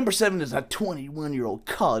 yeah. Number 7 is a 21-year-old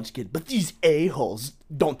college kid, but these a-holes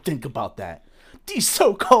don't think about that. These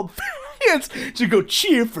so-called fans should go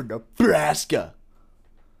cheer for Nebraska.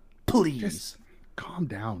 Please, just calm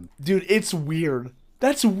down, dude. It's weird.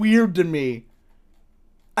 That's weird to me.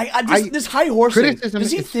 This high horse thing.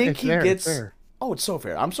 Does he think he gets? Oh, it's so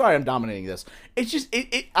fair. I'm sorry, I'm dominating this. It's just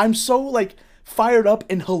I'm so fired up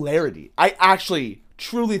in hilarity. I actually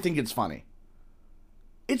truly think it's funny.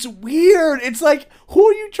 It's weird. It's who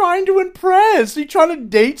are you trying to impress? Are you trying to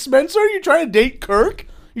date Spencer? Are you trying to date Kirk?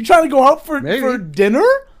 You trying to go out for dinner?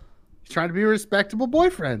 He's trying to be a respectable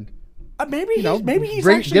boyfriend. Maybe he's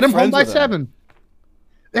actually get him home by friends with 7.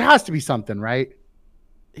 There has to be something, right?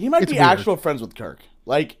 He might be actual friends with Kirk.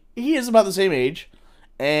 He is about the same age.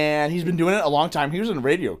 And he's been doing it a long time. He was in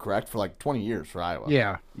radio, correct, for 20 years for Iowa.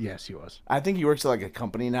 Yeah. Yes, he was. I think he works at a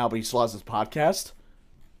company now, but he still has his podcast.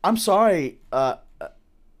 I'm sorry,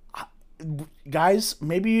 guys.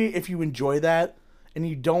 Maybe if you enjoy that and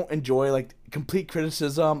you don't enjoy complete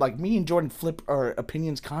criticism, me and Jordan flip our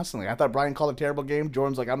opinions constantly. I thought Brian called a terrible game.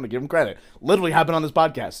 Jordan's I'm gonna give him credit. Literally happened on this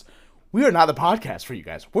podcast. We are not the podcast for you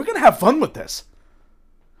guys. We're gonna have fun with this.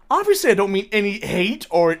 Obviously, I don't mean any hate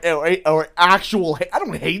or actual hate. I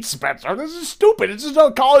don't hate Spencer. This is stupid. It's just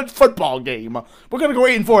a college football game. We're going to go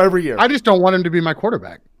 8-4 every year. I just don't want him to be my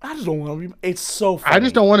quarterback. I just don't want him to be. It's so funny. I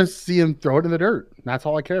just don't want to see him throw it in the dirt. That's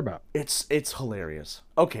all I care about. It's hilarious.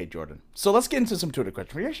 Okay, Jordan. So let's get into some Twitter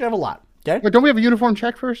questions. We actually have a lot. Okay? Wait, don't we have a uniform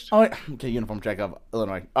check first? Oh, okay, uniform check of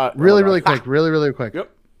Illinois. Really quick. Really quick.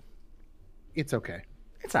 Yep. It's okay.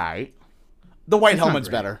 It's all right. The white helmet's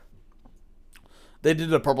better. They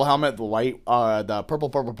did the purple helmet, the white, the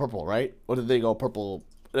purple, right? Or did they go purple?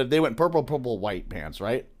 They went purple, white pants,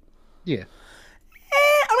 right? Yeah.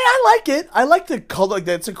 I like it. I like the color.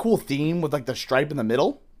 It's a cool theme with the stripe in the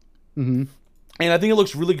middle. Mm-hmm. And I think it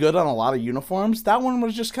looks really good on a lot of uniforms. That one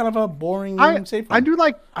was just kind of a boring, safe one. I do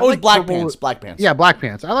like. It was black pants. Black pants. Yeah, black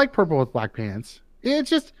pants. I like purple with black pants. It's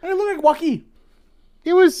just. It looked like Waukee.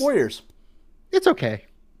 It was Warriors. It's okay.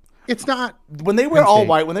 It's not. When they wear Penn all State.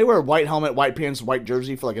 white, when they wear white helmet, white pants, white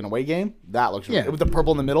jersey for like an away game, that looks really, Yeah. with the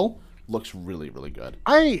purple in the middle, looks really, really good.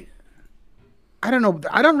 I don't know.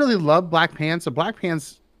 I don't really love black pants. The black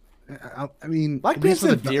pants. I mean, Black at least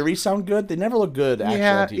pants in for the- theory sound good. They never look good actually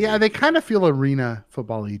Yeah, on TV. yeah. They kind of feel arena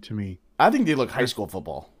football-y to me. I think they look high school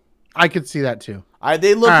football. I could see that too.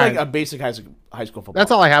 They look All like right. a basic high school football. That's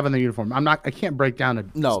all I have in the uniform. I'm not. I can't break down a.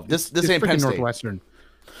 No, this it's ain't Penn freaking State. Northwestern.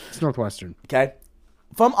 It's Northwestern. Okay.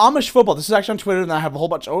 From Amish football, this is actually on Twitter, and I have a whole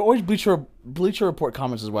bunch. Always Bleacher Report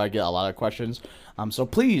comments is where I get a lot of questions. So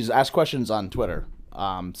please ask questions on Twitter.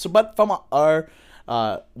 But from our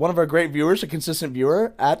one of our great viewers, a consistent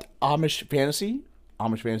viewer at Amish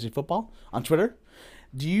Fantasy Football on Twitter.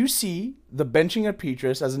 Do you see the benching of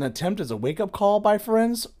Petrus as an attempt as a wake-up call by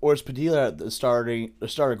Ferenz, or is Padilla the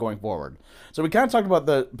starter going forward? So we kind of talked about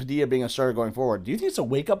the Padilla being a starter going forward. Do you think it's a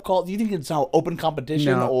wake-up call? Do you think it's now open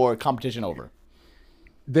competition No. or competition over?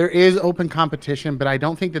 There is open competition, but I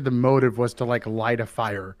don't think that the motive was to like light a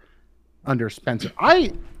fire under Spencer.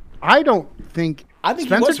 I don't think. I think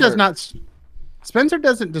he Spencer was does hurt. not. Spencer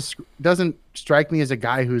doesn't strike me as a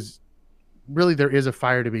guy who's really there is a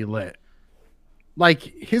fire to be lit. Like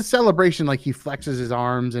his celebration, like he flexes his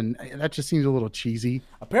arms, and that just seems a little cheesy.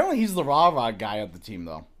 Apparently, he's the rah-rah guy of the team,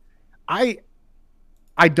 though. I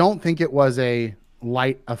don't think it was a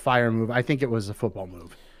light a fire move. I think it was a football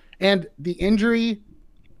move. And the injury,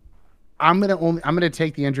 I'm gonna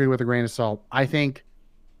take the injury with a grain of salt. I think,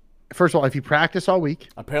 first of all, if he practiced all week,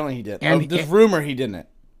 Apparently, he did. And- There's rumor he didn't.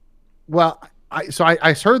 well, I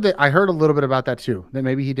heard that. I heard a little bit about that too. That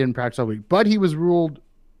maybe he didn't practice all week, but he was ruled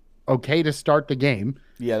okay to start the game.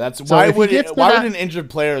 Yeah, that's So why if he would gets to why that- would an injured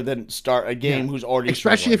player then start a game who's already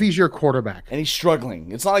Especially if struggling? he's your quarterback. And he's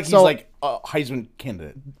struggling. It's not like he's So- like a Heisman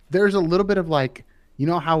candidate. There's a little bit of like, you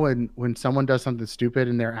know how when someone does something stupid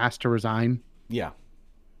and they're asked to resign, Yeah.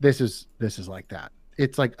 this is like that.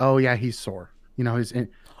 It's like, oh yeah, he's sore. You know,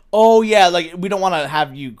 Oh yeah, like we don't want to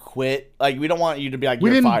have you quit. Like we don't want you to be like we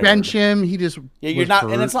you're didn't fired. bench him. He just Yeah, you're was not,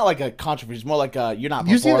 hurt. and it's not like a controversy. It's more like you're not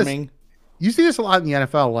You see this- performing. You see this a lot in the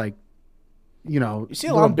NFL, like, you know, You see a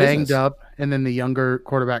little lot of banged business. up, and then the younger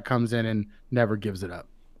quarterback comes in and never gives it up.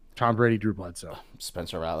 Tom Brady, Drew Bledsoe.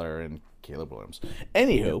 Spencer Rattler and Caleb Williams.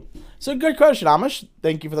 Anywho, so good question, Amish.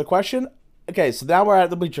 Thank you for the question. Okay, so now we're at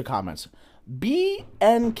the bleacher comments.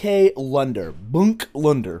 BNK Lunder, Bunk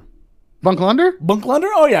Lunder, Bunk Lunder? Bunk Lunder.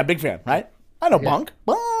 Oh yeah, big fan, right? I know Bunk,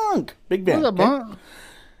 big fan. What's up, okay? Bunk?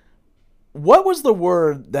 What was the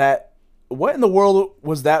word that? What in the world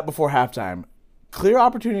was that before halftime? Clear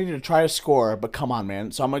opportunity to try to score, but come on,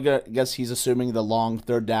 man. So I'm gonna guess he's assuming the long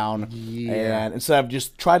third down, and instead of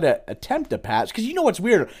just try to attempt a pass, because you know what's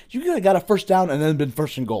weird? You could have got a first down and then been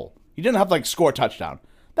first and goal. You didn't have to, like score a touchdown.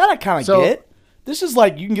 That I kind of So- get. This is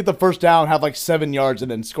like you can get the first down, have like 7 yards, and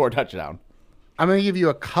then score a touchdown. I'm going to give you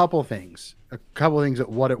a couple things at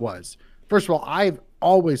what it was. First of all, I've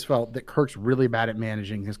always felt that Kirk's really bad at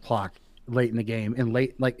managing his clock late in the game and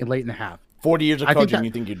late in the half. 40 years of I think coaching, that- you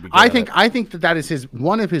think you'd be good I at think it. I think that is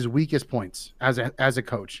one of his weakest points as a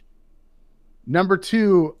coach. Number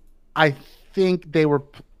two, I think they were,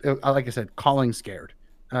 like I said, calling scared.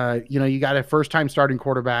 You got a first time starting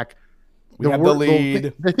quarterback. We have the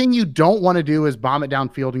lead. The thing you don't want to do is bomb it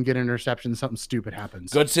downfield and get an interception. Something stupid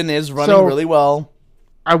happens. Goodson is running So- really well.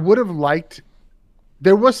 I would have liked.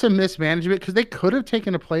 There was some mismanagement because they could have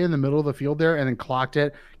taken a play in the middle of the field there and then clocked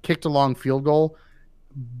it, kicked a long field goal.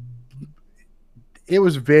 It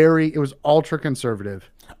was ultra conservative.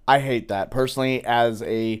 I hate that personally as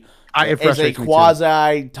It as a frustrates me too.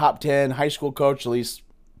 quasi top 10 high school coach, at least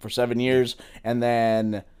for 7 years, and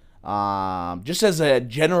then just as a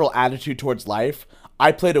general attitude towards life,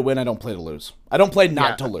 I play to win. I don't play to lose. I don't play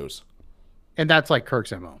not to lose. And that's like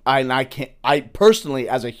Kirk's MO. I can't. I personally,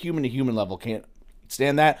 as a human to human level, can't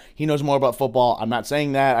stand that. He knows more about football. I'm not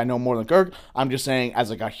saying that I know more than Kirk. I'm just saying, as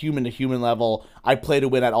like a human to human level, I play to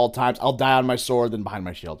win at all times. I'll die on my sword than behind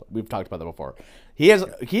my shield. We've talked about that before. He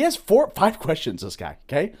has 5 questions. This guy,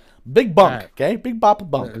 okay, big bunk, All right. okay, big bop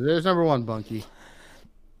of bunk. There's number one, Bunky.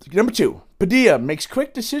 Number 2, Padilla makes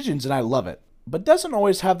quick decisions, and I love it, but doesn't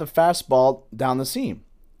always have the fastball down the seam.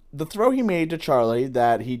 The throw he made to Charlie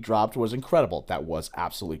that he dropped was incredible. That was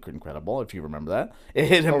absolutely incredible, if you remember that. It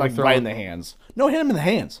hit him like Overthrow. right in the hands. No, it hit him in the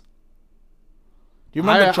hands. Do you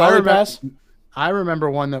remember the I Charlie remember- pass? I remember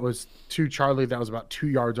one that was to Charlie that was about 2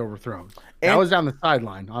 yards overthrown. That And- was down the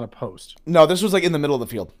sideline on a post. No, this was like in the middle of the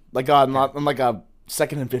field, like on like a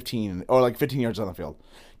 2nd and 15, or like 15 yards on the field.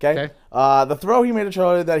 Okay. The throw he made to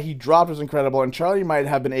Charlie that he dropped was incredible, and Charlie might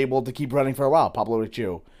have been able to keep running for a while. Pablo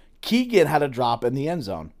Richu. Keegan had a drop in the end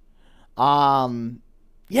zone.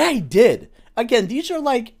 Yeah, he did. Again, these are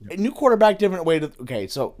like a new quarterback, different way to. Okay,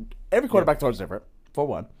 so every quarterback throws different. For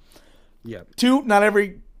one, Yeah. two, not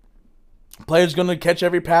every player's going to catch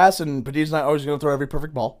every pass, and Padilla's not always going to throw every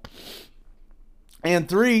perfect ball. And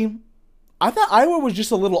three, I thought Iowa was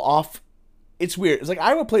just a little off. It's weird. It's like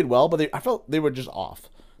Iowa played well, but I felt they were just off.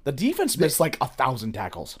 The defense missed like 1,000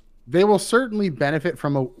 tackles. They will certainly benefit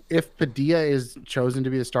from if Padilla is chosen to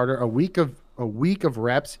be the starter, a week of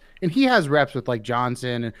reps, and he has reps with like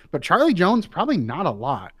Johnson, but Charlie Jones probably not a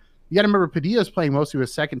lot. You got to remember Padilla's playing mostly with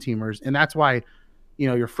second teamers, and that's why,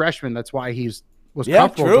 your freshman. That's why was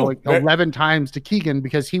comfortable going 11 times to Keegan,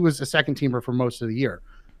 because he was a second teamer for most of the year.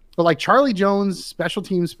 But like Charlie Jones, special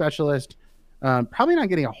team specialist, probably not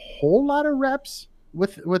getting a whole lot of reps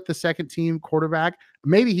with the second team quarterback.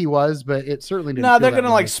 Maybe he was, but it certainly didn't. No, they're going to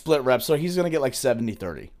like split reps, so he's going to get like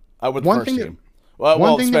 70-30 with the first team.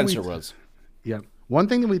 Well, Spencer was. Yeah. One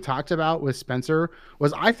thing that we talked about with Spencer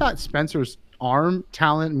was I thought Spencer's arm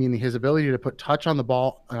talent, meaning his ability to put touch on the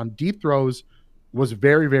ball on deep throws, was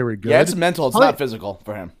very, very good. Yeah, it's mental. It's not physical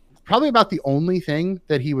for him. Probably about the only thing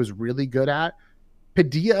that he was really good at.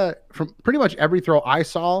 Padilla, from pretty much every throw I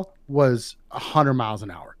saw, was 100 miles an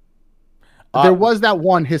hour. There was that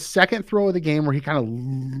one, his second throw of the game, where he kind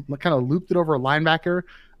of looped it over a linebacker.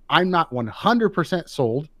 I'm not 100%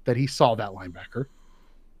 sold that he saw that linebacker.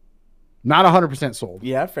 Not 100% sold.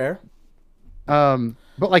 Yeah, fair. But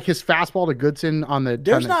like his fastball to Goodson on the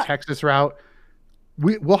Texas route,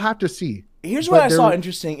 we'll have to see. Here's what I saw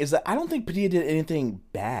interesting is that I don't think Padilla did anything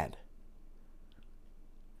bad.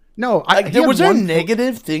 No, was there a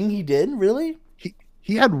negative thing he did, really?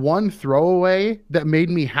 He had one throwaway that made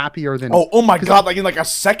me happier than. Oh my God! Like in like a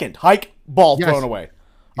second hike ball thrown away.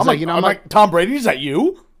 I'm like Tom Brady. Is that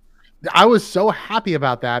you? I was so happy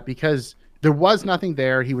about that because there was nothing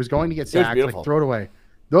there. He was going to get sacked, like throw it away.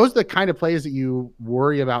 Those are the kind of plays that you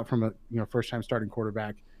worry about from a first time starting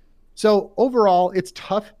quarterback. So overall, it's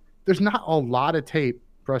tough. There's not a lot of tape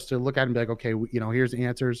for us to look at and be like, okay, here's the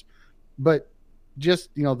answers. But just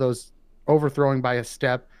those overthrowing by a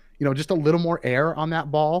step. Just a little more air on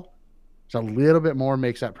that ball, just a little bit more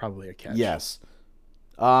makes that probably a catch. Yes.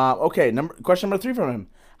 Okay. Question number 3 from him.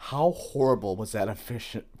 How horrible was that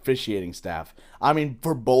officiating staff? I mean,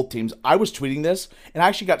 for both teams. I was tweeting this, and I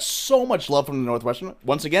actually got so much love from the Northwestern.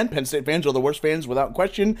 Once again, Penn State fans are the worst fans without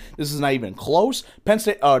question. This is not even close. Penn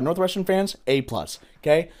State, Northwestern fans, A+.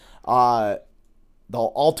 Okay. All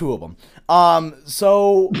 2 of them.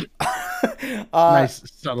 Nice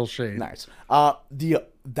subtle shade. Nice.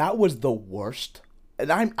 That was the worst.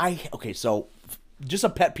 And okay, so just a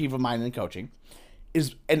pet peeve of mine in coaching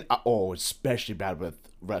is, especially bad with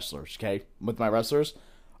wrestlers, okay? With my wrestlers,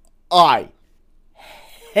 I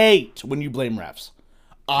hate when you blame refs.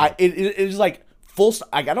 It is like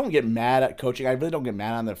I don't get mad at coaching. I really don't get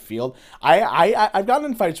mad on the field. I've gotten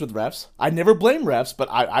in fights with refs. I never blame refs, but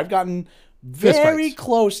I've gotten very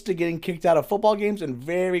close to getting kicked out of football games and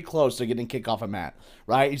very close to getting kicked off a mat,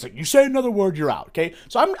 right? He's like, you say another word, you're out, okay?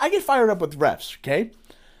 So I get fired up with refs, okay?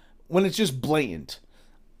 When it's just blatant.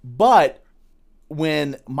 But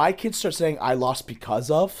when my kids start saying I lost because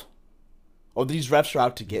of, or these refs are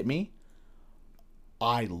out to get me,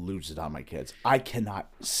 I lose it on my kids. I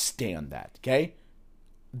cannot stand that, okay?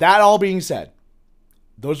 That all being said,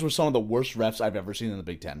 those were some of the worst refs I've ever seen in the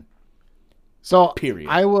Big Ten. So period.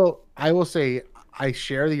 I will say I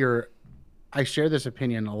share this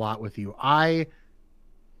opinion a lot with you. I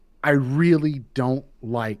really don't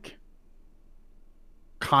like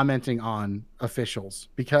commenting on officials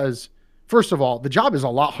because, first of all, the job is a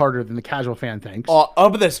lot harder than the casual fan thinks.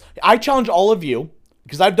 But this, I challenge all of you,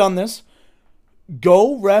 because I've done this.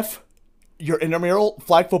 Go ref your intramural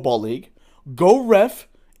flag football league. Go ref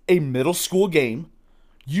a middle school game.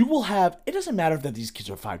 You will have, it doesn't matter that these kids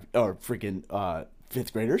are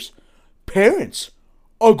fifth graders. Parents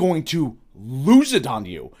are going to lose it on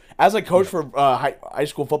you. As a coach for high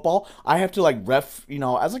school football, I have to like ref,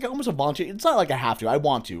 as like almost a volunteer. It's not like I have to, I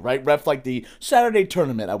want to, right? Ref like the Saturday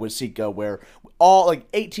tournament at Wasika where all like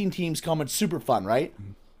 18 teams come. It's super fun, right?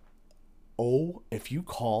 Mm-hmm. Oh, if you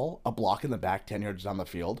call a block in the back 10 yards down the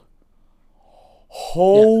field,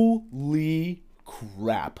 holy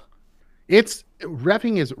crap.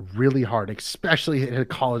 Repping is really hard, especially at a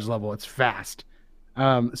college level. It's fast.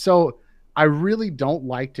 So I really don't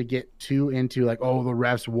like to get too into like, oh, the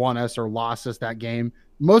refs won us or lost us that game.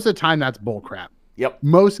 Most of the time, that's bull crap. Yep.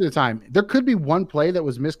 Most of the time. There could be one play that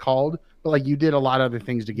was miscalled, but like you did a lot of other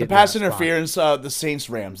things to get the pass interference, the Saints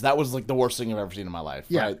Rams. That was like the worst thing I've ever seen in my life.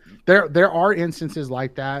 Yeah. Right? There are instances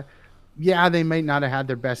like that. Yeah, they might not have had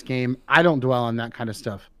their best game. I don't dwell on that kind of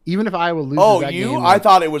stuff. Even if Iowa loses Oh, that game, I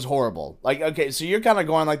thought it was horrible. Like, okay, so you're kind of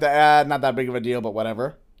going like that. Not that big of a deal, but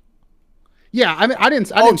whatever. yeah, I mean, I didn't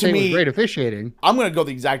to say it me- was great officiating. I'm gonna go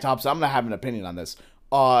the exact opposite. I'm gonna have an opinion on this.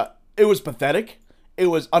 It was pathetic. It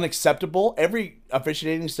was unacceptable. Every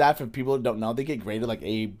officiating staff, if people don't know, they get graded like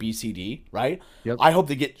A, B, C, D, right? Yep. I hope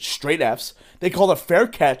they get straight Fs. They called a fair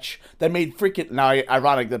catch that made freaking. Now,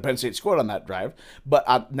 ironic that Penn State scored on that drive,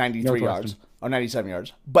 but 93 yards or 97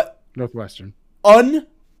 yards, but Northwestern.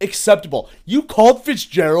 unacceptable. You called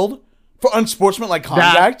Fitzgerald for unsportsmanlike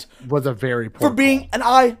conduct That was a very poor for being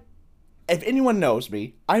If anyone knows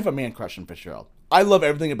me, I have a man crush on Fitzgerald. I love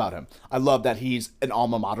everything about him. I love that he's an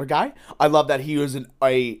alma mater guy. I love that he was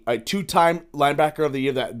a two-time linebacker of the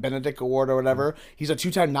year, that Benedict Award or whatever. He's a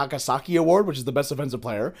two-time Nagasaki Award, which is the best defensive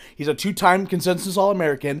player. He's a two-time consensus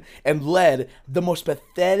All-American and led the most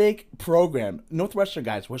pathetic program. Northwestern,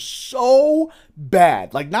 guys, was so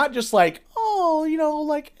bad. Like, not just like, oh,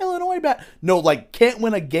 like Illinois bad. No, like, can't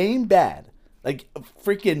win a game bad. Like,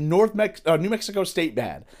 freaking New Mexico State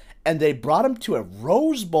bad. And they brought him to a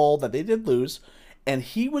Rose Bowl that they did lose. And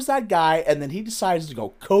he was that guy, and then he decides to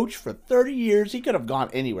go coach for 30 years. He could have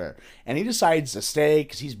gone anywhere. And he decides to stay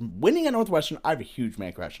because he's winning at Northwestern. I have a huge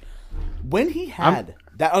man crush. When he had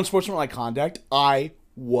that unsportsmanlike conduct, I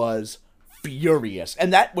was furious.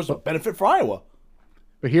 And that was a benefit for Iowa.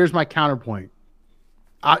 But here's my counterpoint.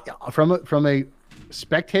 From a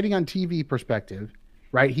spectating on TV perspective,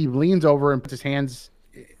 right? He leans over and puts his hands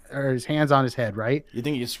on his head, right? You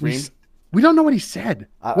think he screamed? We don't know what he said.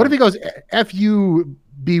 What if he goes F you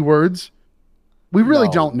B words? We really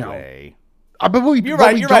don't know. But You're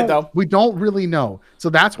right, though. We don't really know. So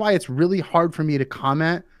that's why it's really hard for me to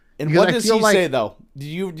comment. And what does he say though?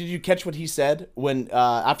 Did you catch what he said when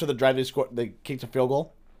after the drive they kicked a field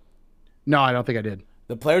goal? No, I don't think I did.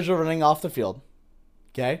 The players are running off the field.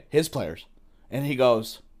 Okay? His players. And he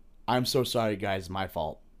goes, "I'm so sorry, guys, my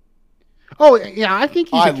fault." Oh, yeah, I think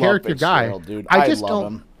he's a character guy. Dude.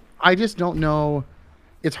 I just don't know.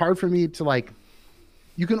 It's hard for me to like.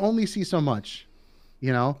 You can only see so much,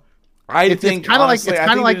 It's kind of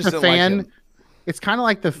like the fan. It's kind of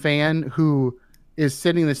like the fan who is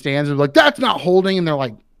sitting in the stands and like, that's not holding, and they're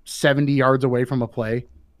like 70 yards away from a play.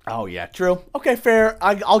 Oh yeah, true. Okay, fair.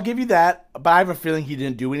 I'll give you that, but I have a feeling he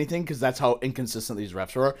didn't do anything because that's how inconsistent these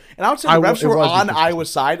refs were. And I would say the refs were on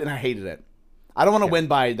Iowa's side, and I hated it. I don't want to win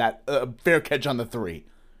by that fair catch on the 3.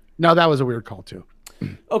 No, that was a weird call too.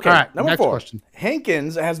 Okay, all right, number 4. Question.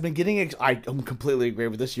 Hankins has been getting. I completely agree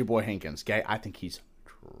with this. Your boy Hankins. Okay, I think he's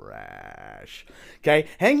trash. Okay,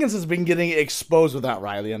 Hankins has been getting exposed without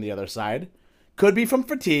Riley on the other side. Could be from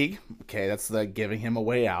fatigue. Okay, that's the giving him a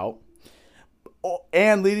way out.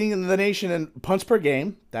 And leading the nation in punts per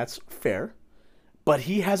game. That's fair. But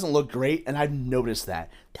he hasn't looked great, and I've noticed that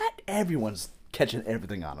everyone's catching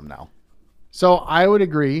everything on him now. So I would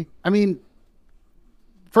agree. I mean,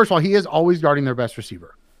 first of all, he is always guarding their best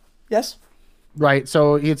receiver. Yes. Right.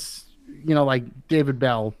 So it's, like David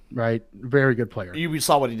Bell, right? Very good player. You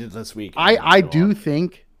saw what he did this week. I do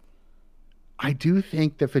think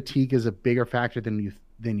the fatigue is a bigger factor than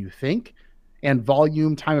you think, and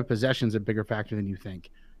volume, time of possession is a bigger factor than you think.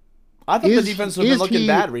 I think the defense has been looking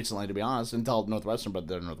bad recently, to be honest, until Northwestern, but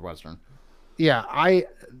they're Northwestern. Yeah,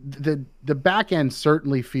 the back end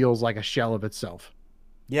certainly feels like a shell of itself.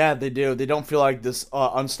 Yeah, they do. They don't feel like this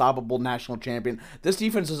unstoppable national champion. This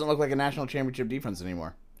defense doesn't look like a national championship defense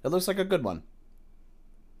anymore. It looks like a good one.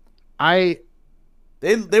 I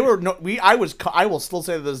will still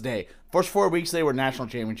say to this day, first 4 weeks they were national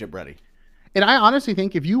championship ready. And I honestly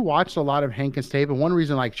think if you watched a lot of Hankins tape, and one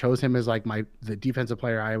reason I chose him as like the defensive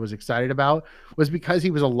player I was excited about was because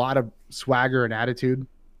he was a lot of swagger and attitude.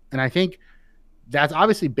 And I think that's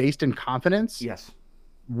obviously based in confidence. Yes.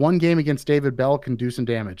 One game against David Bell can do some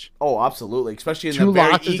damage. Oh, absolutely. Especially in 2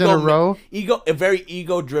 losses in a row. A very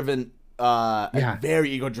ego-driven, very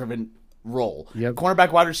ego-driven role. Yep.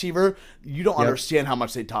 Cornerback, wide receiver, you don't understand how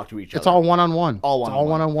much they talk to each other. It's all one-on-one. It's all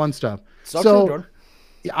one-on-one stuff. So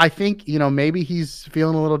I think, maybe he's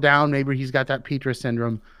feeling a little down. Maybe he's got that Petrus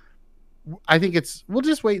syndrome. I think we'll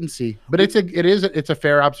just wait and see. But it's a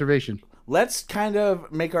fair observation. Let's kind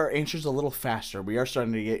of make our answers a little faster. We're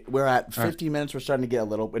at 50 minutes. We're starting to get a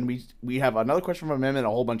little, and we have another question from him and a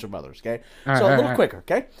whole bunch of others, okay? A little quicker,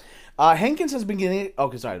 okay? Hankins has been getting,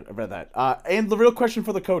 okay, sorry, I read that. And the real question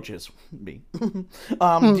for the coaches, me.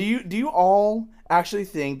 Do you all actually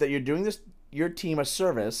think that you're doing your team a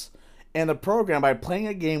service and the program by playing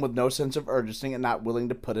a game with no sense of urgency and not willing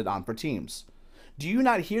to put it on for teams? Do you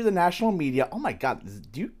not hear the national media? Oh my God,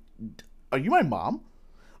 are you my mom?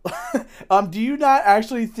 Do you not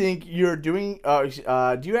actually think you're doing?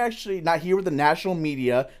 Do you actually not hear what the national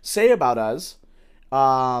media say about us?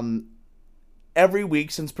 Um, every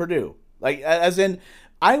week since Purdue, like as in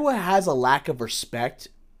Iowa has a lack of respect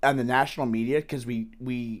on the national media because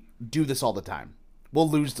we do this all the time. We'll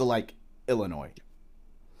lose to like Illinois.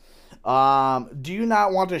 Do you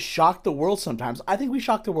not want to shock the world sometimes? I think we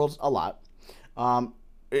shock the world a lot.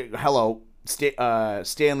 Hello,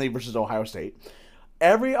 Stanley versus Ohio State.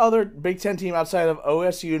 Every other Big Ten team outside of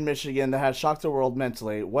OSU and Michigan that has shocked the world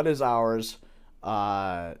mentally. What is ours?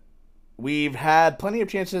 We've had plenty of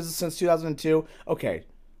chances since 2002. Okay,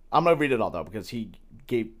 I'm gonna read it all though because he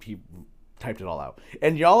typed it all out.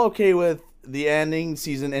 And y'all okay with the ending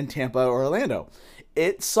season in Tampa or Orlando?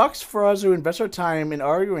 It sucks for us to invest our time in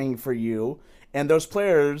arguing for you and those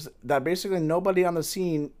players that basically nobody on the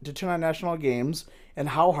scene to turn on national games and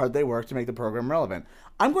how hard they work to make the program relevant.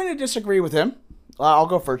 I'm going to disagree with him. I'll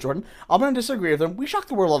go first, Jordan. I'm going to disagree with him. We shock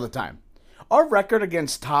the world all the time. Our record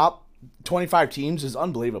against top 25 teams is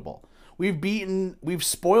unbelievable. We've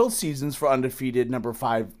spoiled seasons for undefeated number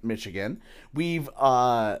 5 Michigan. We've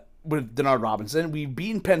with Denard Robinson. We've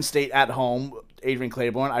beaten Penn State at home. Adrian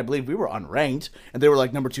Claiborne. I believe we were unranked, and they were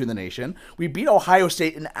like number 2 in the nation. We beat Ohio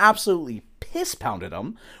State and absolutely piss pounded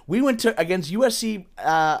them. We went to against USC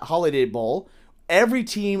Holiday Bowl. Every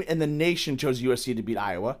team in the nation chose USC to beat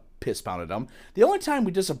Iowa. Piss pounded them. The only time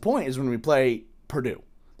we disappoint is when we play Purdue.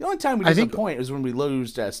 The only time we disappoint is when we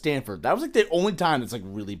lose to Stanford. That was like the only time that's like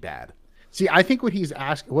really bad. See, I think what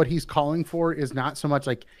he's calling for is not so much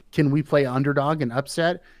like, can we play underdog and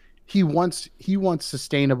upset? He wants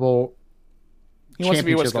sustainable. He wants to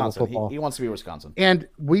be Wisconsin. He wants to be Wisconsin. And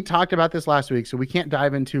we talked about this last week, so we can't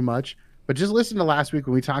dive in too much. But just listen to last week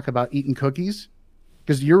when we talk about eating cookies,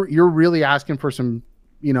 because you're really asking for some,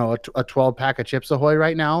 a 12 pack of Chips Ahoy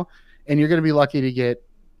right now, and you're going to be lucky to get,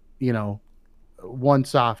 one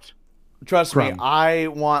soft. Trust me, I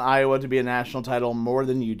want Iowa to be a national title more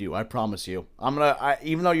than you do. I promise you.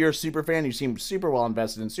 Even though you're a super fan, you seem super well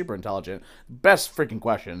invested and super intelligent. Best freaking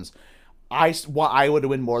questions. I want Iowa to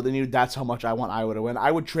win more than you. That's how much I want Iowa to win.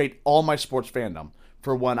 I would trade all my sports fandom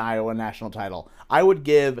for one Iowa national title. I would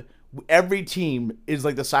give every team is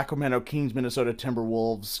like the Sacramento Kings, Minnesota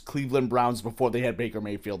Timberwolves, Cleveland Browns before they had Baker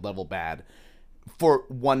Mayfield level bad for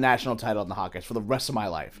one national title in the Hawkeyes for the rest of my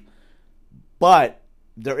life. But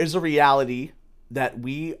there is a reality that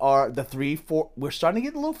we are the 3-4. We're starting to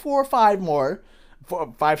get a little 4 or 5 more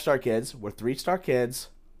 5-star kids. We're 3-star kids.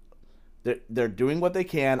 They're doing what they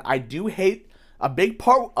can. I do hate a big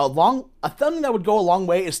part. Something that would go a long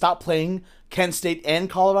way is stop playing Kent State and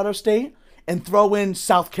Colorado State and throw in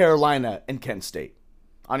South Carolina and Kent State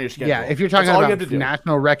on your schedule. Yeah, if you're talking about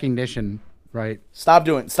national recognition, right? Stop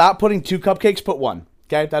putting 2 cupcakes. Put 1.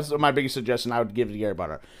 Okay, that's my biggest suggestion I would give to Gary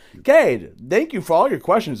Butter. Okay, thank you for all your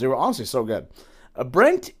questions. They were honestly so good.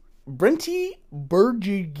 Brenty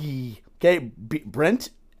Burgigi. Okay,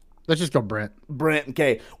 Brent. Let's just go Brent.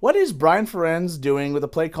 Okay. What is Brian Ferenz doing with the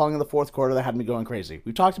play calling in the fourth quarter that had me going crazy?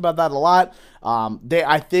 We talked about that a lot.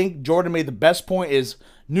 I think Jordan made the best point is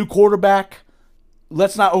new quarterback.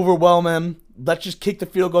 Let's not overwhelm him. Let's just kick the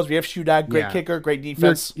field goals. We have Shudak, great kicker, great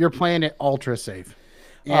defense. You're playing it ultra safe.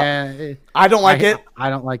 Yeah, I don't like it.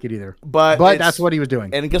 I don't like it either. But that's what he was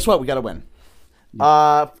doing. And guess what? We got to win.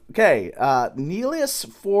 Yeah. Okay. Nelius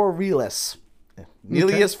for Realis.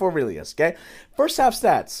 Okay. First half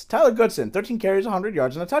stats. Tyler Goodson, 13 carries, 100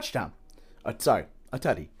 yards, and a touchdown. A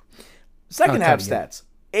tutty. Second half stats.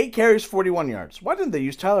 8 carries, 41 yards. Why didn't they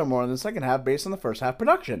use Tyler more in the second half based on the first half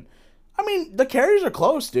production? I mean, the carries are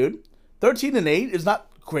close, dude. 13 and 8 is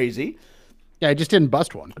not crazy. Yeah, I just didn't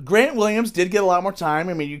bust one. Grant Williams did get a lot more time.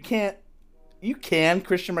 I mean, you can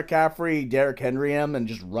Christian McCaffrey, Derrick Henry him and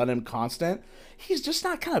just run him constant. He's just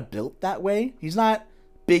not kind of built that way. He's not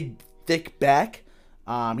big, thick back.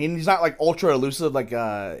 He's not like ultra elusive like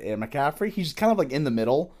McCaffrey. He's kind of like in the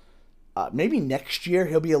middle. Maybe next year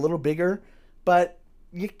he'll be a little bigger, but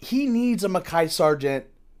he needs a Mekhi Sargent,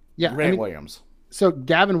 Grant Williams. So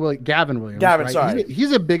Gavin Williams. Right? Sorry,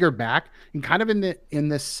 he's a bigger back, and kind of in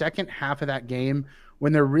the second half of that game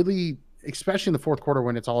when they're really, especially in the fourth quarter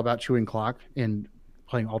when it's all about chewing clock and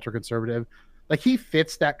playing ultra conservative, like he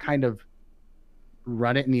fits that kind of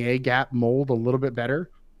run it in the A gap mold a little bit better.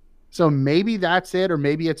 So maybe that's it, or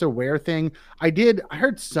maybe it's a wear thing. I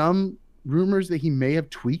heard some rumors that he may have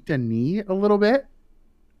tweaked a knee a little bit.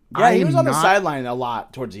 Yeah, he was on the sideline a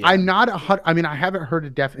lot towards the end. I haven't heard a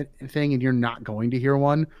definite thing, and you're not going to hear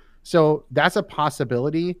one. So that's a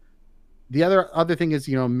possibility. The other thing is,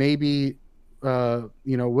 maybe,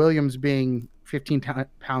 Williams being 15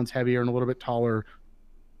 pounds heavier and a little bit taller,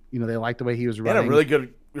 they like the way he was running. He had a really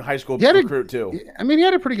good high school He had recruit too. I mean, he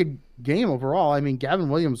had a pretty good game overall. I mean, Gavin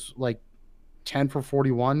Williams, like 10 for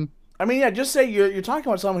 41. I mean, yeah, just say you're talking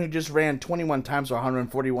about someone who just ran 21 times for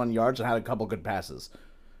 141 yards and had a couple good passes.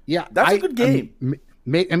 Yeah, That's a good game.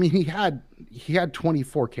 I mean, he had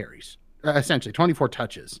 24 carries, essentially 24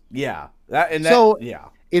 touches. Yeah, yeah.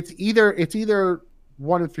 It's either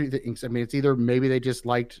one of three things. I mean, it's either maybe they just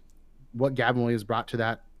liked what Gavin Williams brought to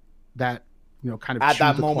that kind of At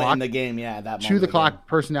that moment in the game, yeah, that chew the clock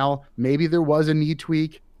personnel. Maybe there was a knee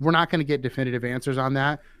tweak. We're not going to get definitive answers on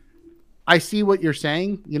that. I see what you're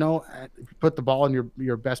saying. Put the ball in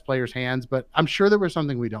your best player's hands, but I'm sure there was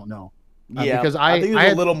something we don't know. Yeah, because I think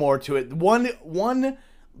there's a little more to it. One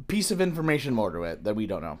piece of information more to it that we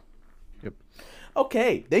don't know. Yep.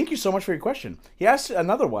 Okay, thank you so much for your question. He asked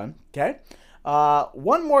another one. Okay,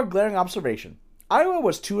 one more glaring observation. Iowa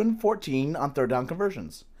was 2-14 on third down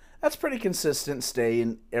conversions. That's pretty consistent stay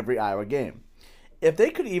in every Iowa game. If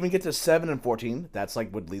they could even get to 7-14, that's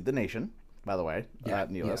like would lead the nation. By the way,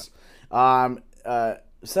 Neelis. Yeah.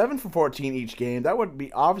 7 for 14 each game. That would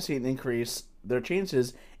be obviously an increase their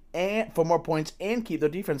chances and for more points and keep their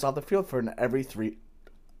defense off the field for an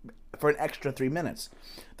extra 3 minutes.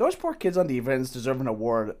 Those poor kids on defense deserve an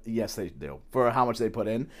award. Yes, they do, for how much they put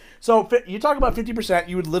in. So you talk about 50%,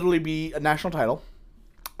 you would literally be a national title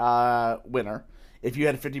winner if you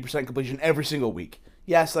had a 50% completion every single week.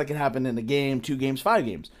 Yes, that can happen in a game, 2 games, 5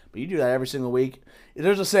 games, but you do that every single week.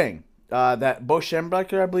 There's a saying that Bo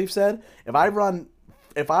Schembechler, I believe, said,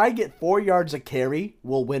 if I get 4 yards a carry,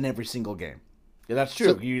 we'll win every single game. Yeah, that's true.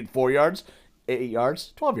 So, you get 4 yards, 8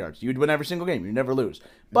 yards, 12 yards. You'd win every single game. You never lose.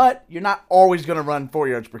 But you're not always going to run 4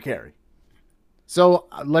 yards per carry. So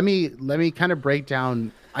let me kind of break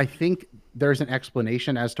down. I think there's an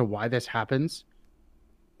explanation as to why this happens.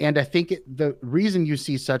 And I think the reason you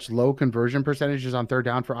see such low conversion percentages on third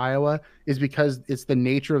down for Iowa is because it's the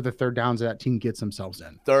nature of the third downs that team gets themselves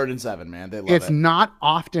in. 3rd and 7, man. They love it. It's not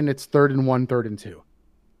often it's 3rd and 1, 3rd and 2.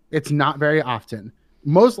 It's not very often.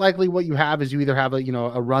 Most likely what you have is you either have a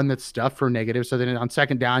run that's stuffed for negative. So then on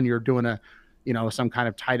second down, you're doing some kind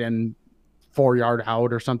of tight end 4-yard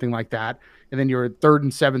out or something like that. And then you're 3rd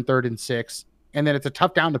and 7, 3rd and 6. And then it's a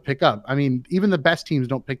tough down to pick up. I mean, even the best teams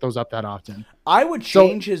don't pick those up that often. I would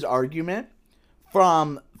change his argument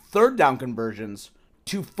from third down conversions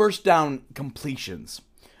to first down completions.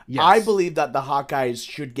 Yes. I believe that the Hawkeyes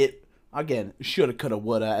should get, again, shoulda, coulda,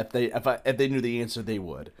 woulda. If they knew the answer, they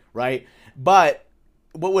would, right? But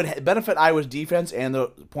what would benefit Iowa's defense and the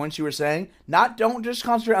points you were saying, don't just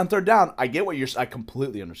concentrate on third down. I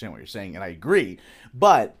completely understand what you're saying, and I agree.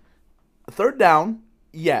 But third down,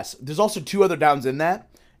 yes, there's also 2 other downs in that.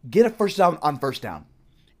 Get a first down on first down.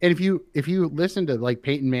 And if you listen to like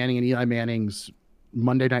Peyton Manning and Eli Manning's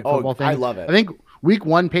Monday Night Football thing, I love it. I think week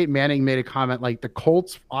 1, Peyton Manning made a comment like the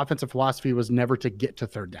Colts' offensive philosophy was never to get to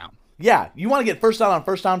third down. Yeah, you want to get first down on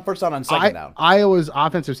first down on second down. Iowa's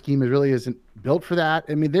offensive scheme really isn't built for that.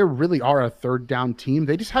 I mean, they really are a third down team.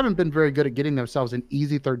 They just haven't been very good at getting themselves in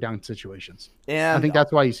easy third down situations. And I think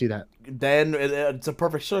that's why you see that. Then it's a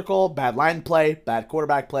perfect circle, bad line play, bad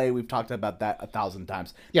quarterback play. We've talked about that 1,000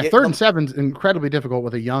 times. Yeah, 3rd and 7's incredibly difficult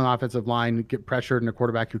with a young offensive line, get pressured, and a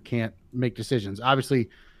quarterback who can't make decisions. Obviously,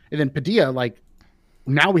 and then Padilla,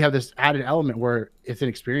 now we have this added element where it's an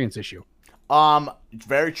experience issue. It's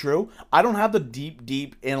very true. I don't have the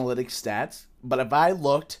deep analytics stats, but if I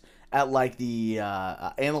looked at the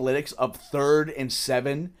analytics of 3rd and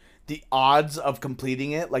 7, the odds of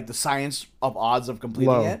completing it, the science of odds of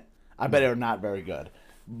completing it, I bet are not very good.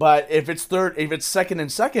 But if it's 2nd and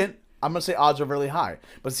 2nd, I'm gonna say odds are really high.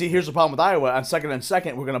 But see, here's the problem with Iowa. On 2nd and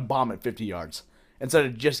 2nd, we're gonna bomb at 50 yards instead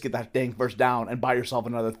of just get that dang first down and buy yourself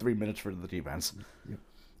another 3 minutes for the defense. Yep.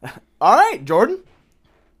 All right, Jordan.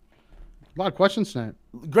 A lot of questions tonight.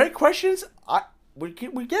 Great questions.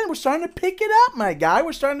 We're starting to pick it up, my guy.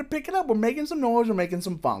 We're starting to pick it up. We're making some noise. We're making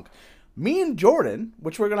some funk. Me and Jordan,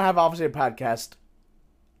 which we're going to have obviously a podcast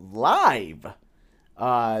live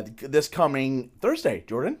this coming Thursday,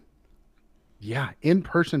 Jordan. Yeah,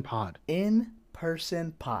 in-person pod.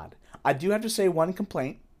 In-person pod. I do have to say one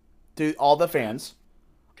complaint to all the fans.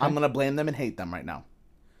 Okay. I'm going to blame them and hate them right now.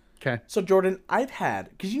 Okay. So, Jordan,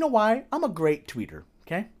 because you know why? I'm a great tweeter,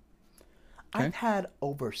 okay? I've had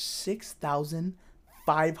over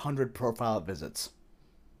 6,500 profile visits.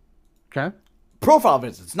 Okay. Profile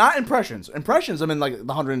visits, not impressions. Impressions, I'm in the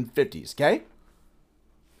 150s, okay?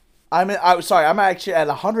 I'm actually at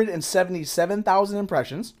 177,000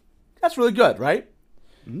 impressions. That's really good, right?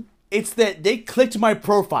 Mm-hmm. It's that they clicked my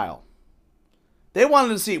profile. They wanted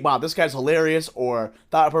to see, wow, this guy's hilarious, or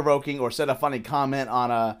thought-provoking, or said a funny comment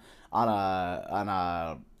on a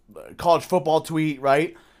college football tweet,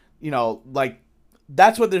 right? You know, like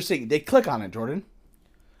that's what they're seeing. They click on it, Jordan.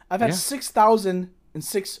 I've had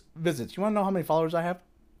 6,006 visits. You want to know how many followers I have?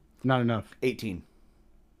 Not enough. 18.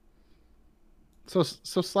 So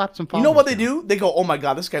slap some followers. You know what they down. do? They go, oh my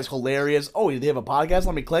God, this guy's hilarious. Oh, they have a podcast?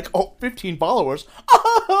 Let me click. Oh, 15 followers.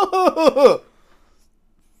 I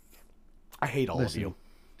hate all of you.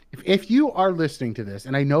 If you are listening to this,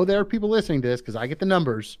 and I know there are people listening to this because I get the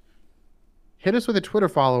numbers, hit us with a Twitter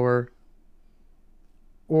follower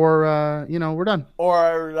or, we're done.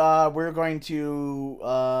 Or we're going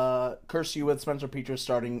to curse you with Spencer Petras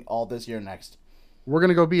starting all this year next. We're going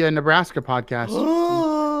to go be a Nebraska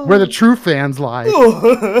podcast where the true fans lie. All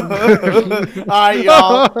right,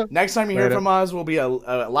 y'all. Next time you hear from us will be a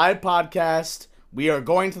live podcast. We are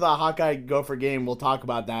going to the Hawkeye Gopher game. We'll talk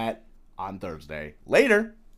about that on Thursday. Later.